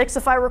 '96,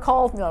 if I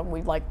recall.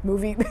 We like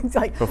movie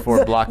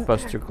before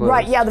Blockbuster closed.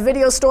 Right? Yeah, the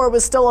video store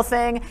was still a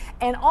thing,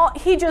 and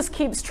he just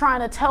keeps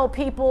trying to tell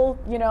people,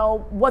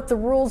 what the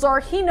rules are.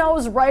 He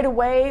knows right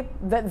away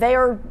that they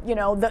are,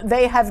 that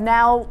they have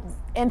now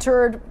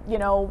entered,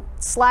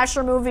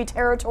 slasher movie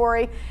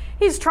territory.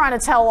 He's trying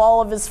to tell all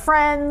of his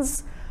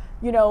friends,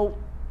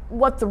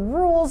 what the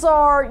rules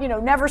are,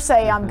 never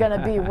say I'm going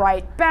to be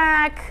right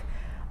back.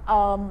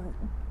 All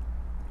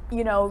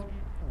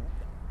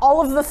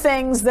of the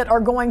things that are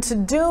going to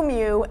doom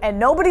you, and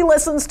nobody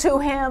listens to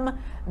him.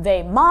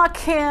 They mock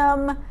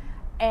him.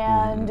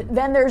 And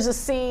then there's a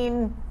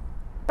scene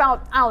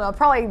about, I don't know,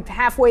 probably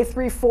halfway,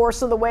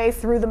 3/4 of the way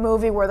through the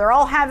movie where they're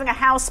all having a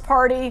house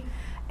party.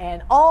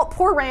 And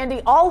poor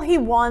Randy, all he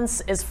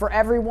wants is for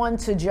everyone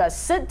to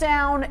just sit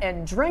down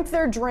and drink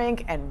their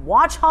drink and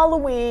watch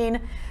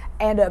Halloween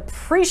and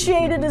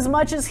appreciate it as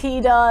much as he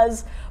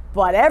does,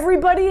 but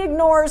everybody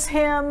ignores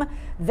him.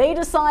 They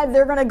decide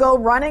they're gonna go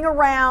running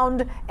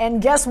around,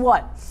 and guess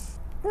what?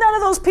 None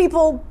of those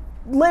people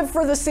live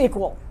for the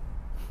sequel.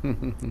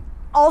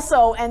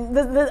 Also, and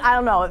I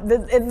don't know,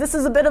 this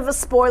is a bit of a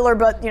spoiler,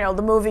 but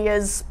the movie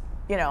is,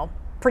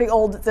 pretty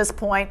old at this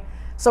point.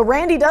 So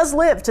Randy does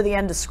live to the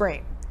end of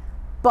Scream,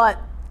 but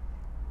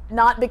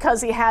not because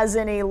he has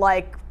any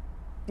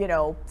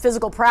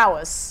physical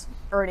prowess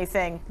or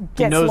anything.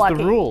 He knows lucky.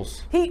 The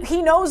rules.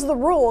 He knows the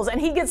rules, and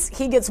he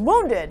gets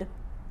wounded,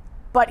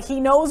 but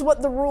he knows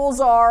what the rules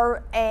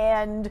are,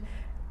 and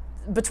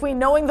between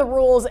knowing the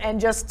rules and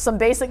just some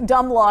basic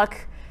dumb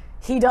luck,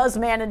 he does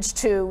manage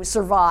to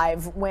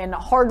survive when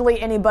hardly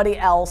anybody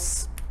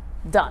else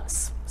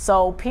does.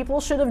 So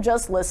people should have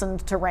just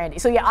listened to Randy.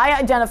 So yeah, I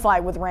identify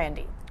with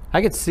Randy.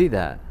 I could see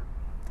that.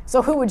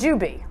 So who would you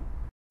be?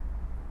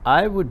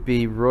 I would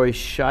be Roy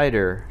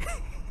Scheider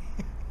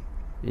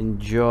in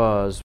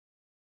Jaws.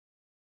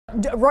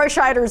 Roy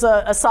Scheider's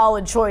a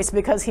solid choice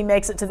because he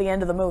makes it to the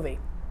end of the movie.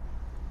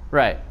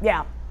 Right.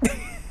 Yeah.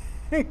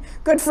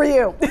 Good for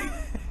you.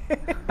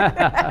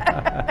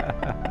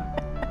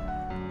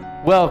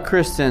 Well,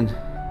 Kristen,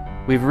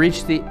 we've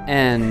reached the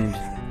end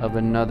of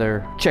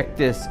another Check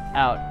This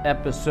Out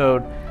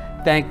episode.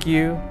 Thank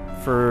you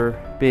for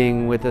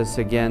being with us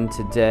again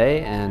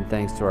today, and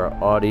thanks to our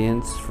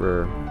audience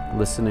for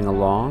listening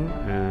along,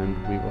 and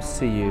we will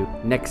see you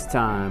next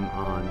time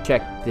on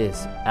Check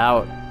This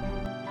Out.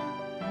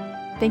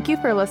 Thank you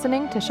for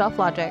listening to Shelf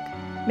Logic.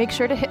 Make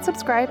sure to hit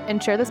subscribe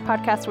and share this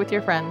podcast with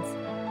your friends.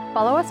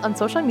 Follow us on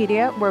social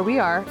media where we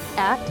are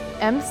at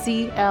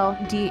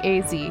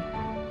MCLDAZ.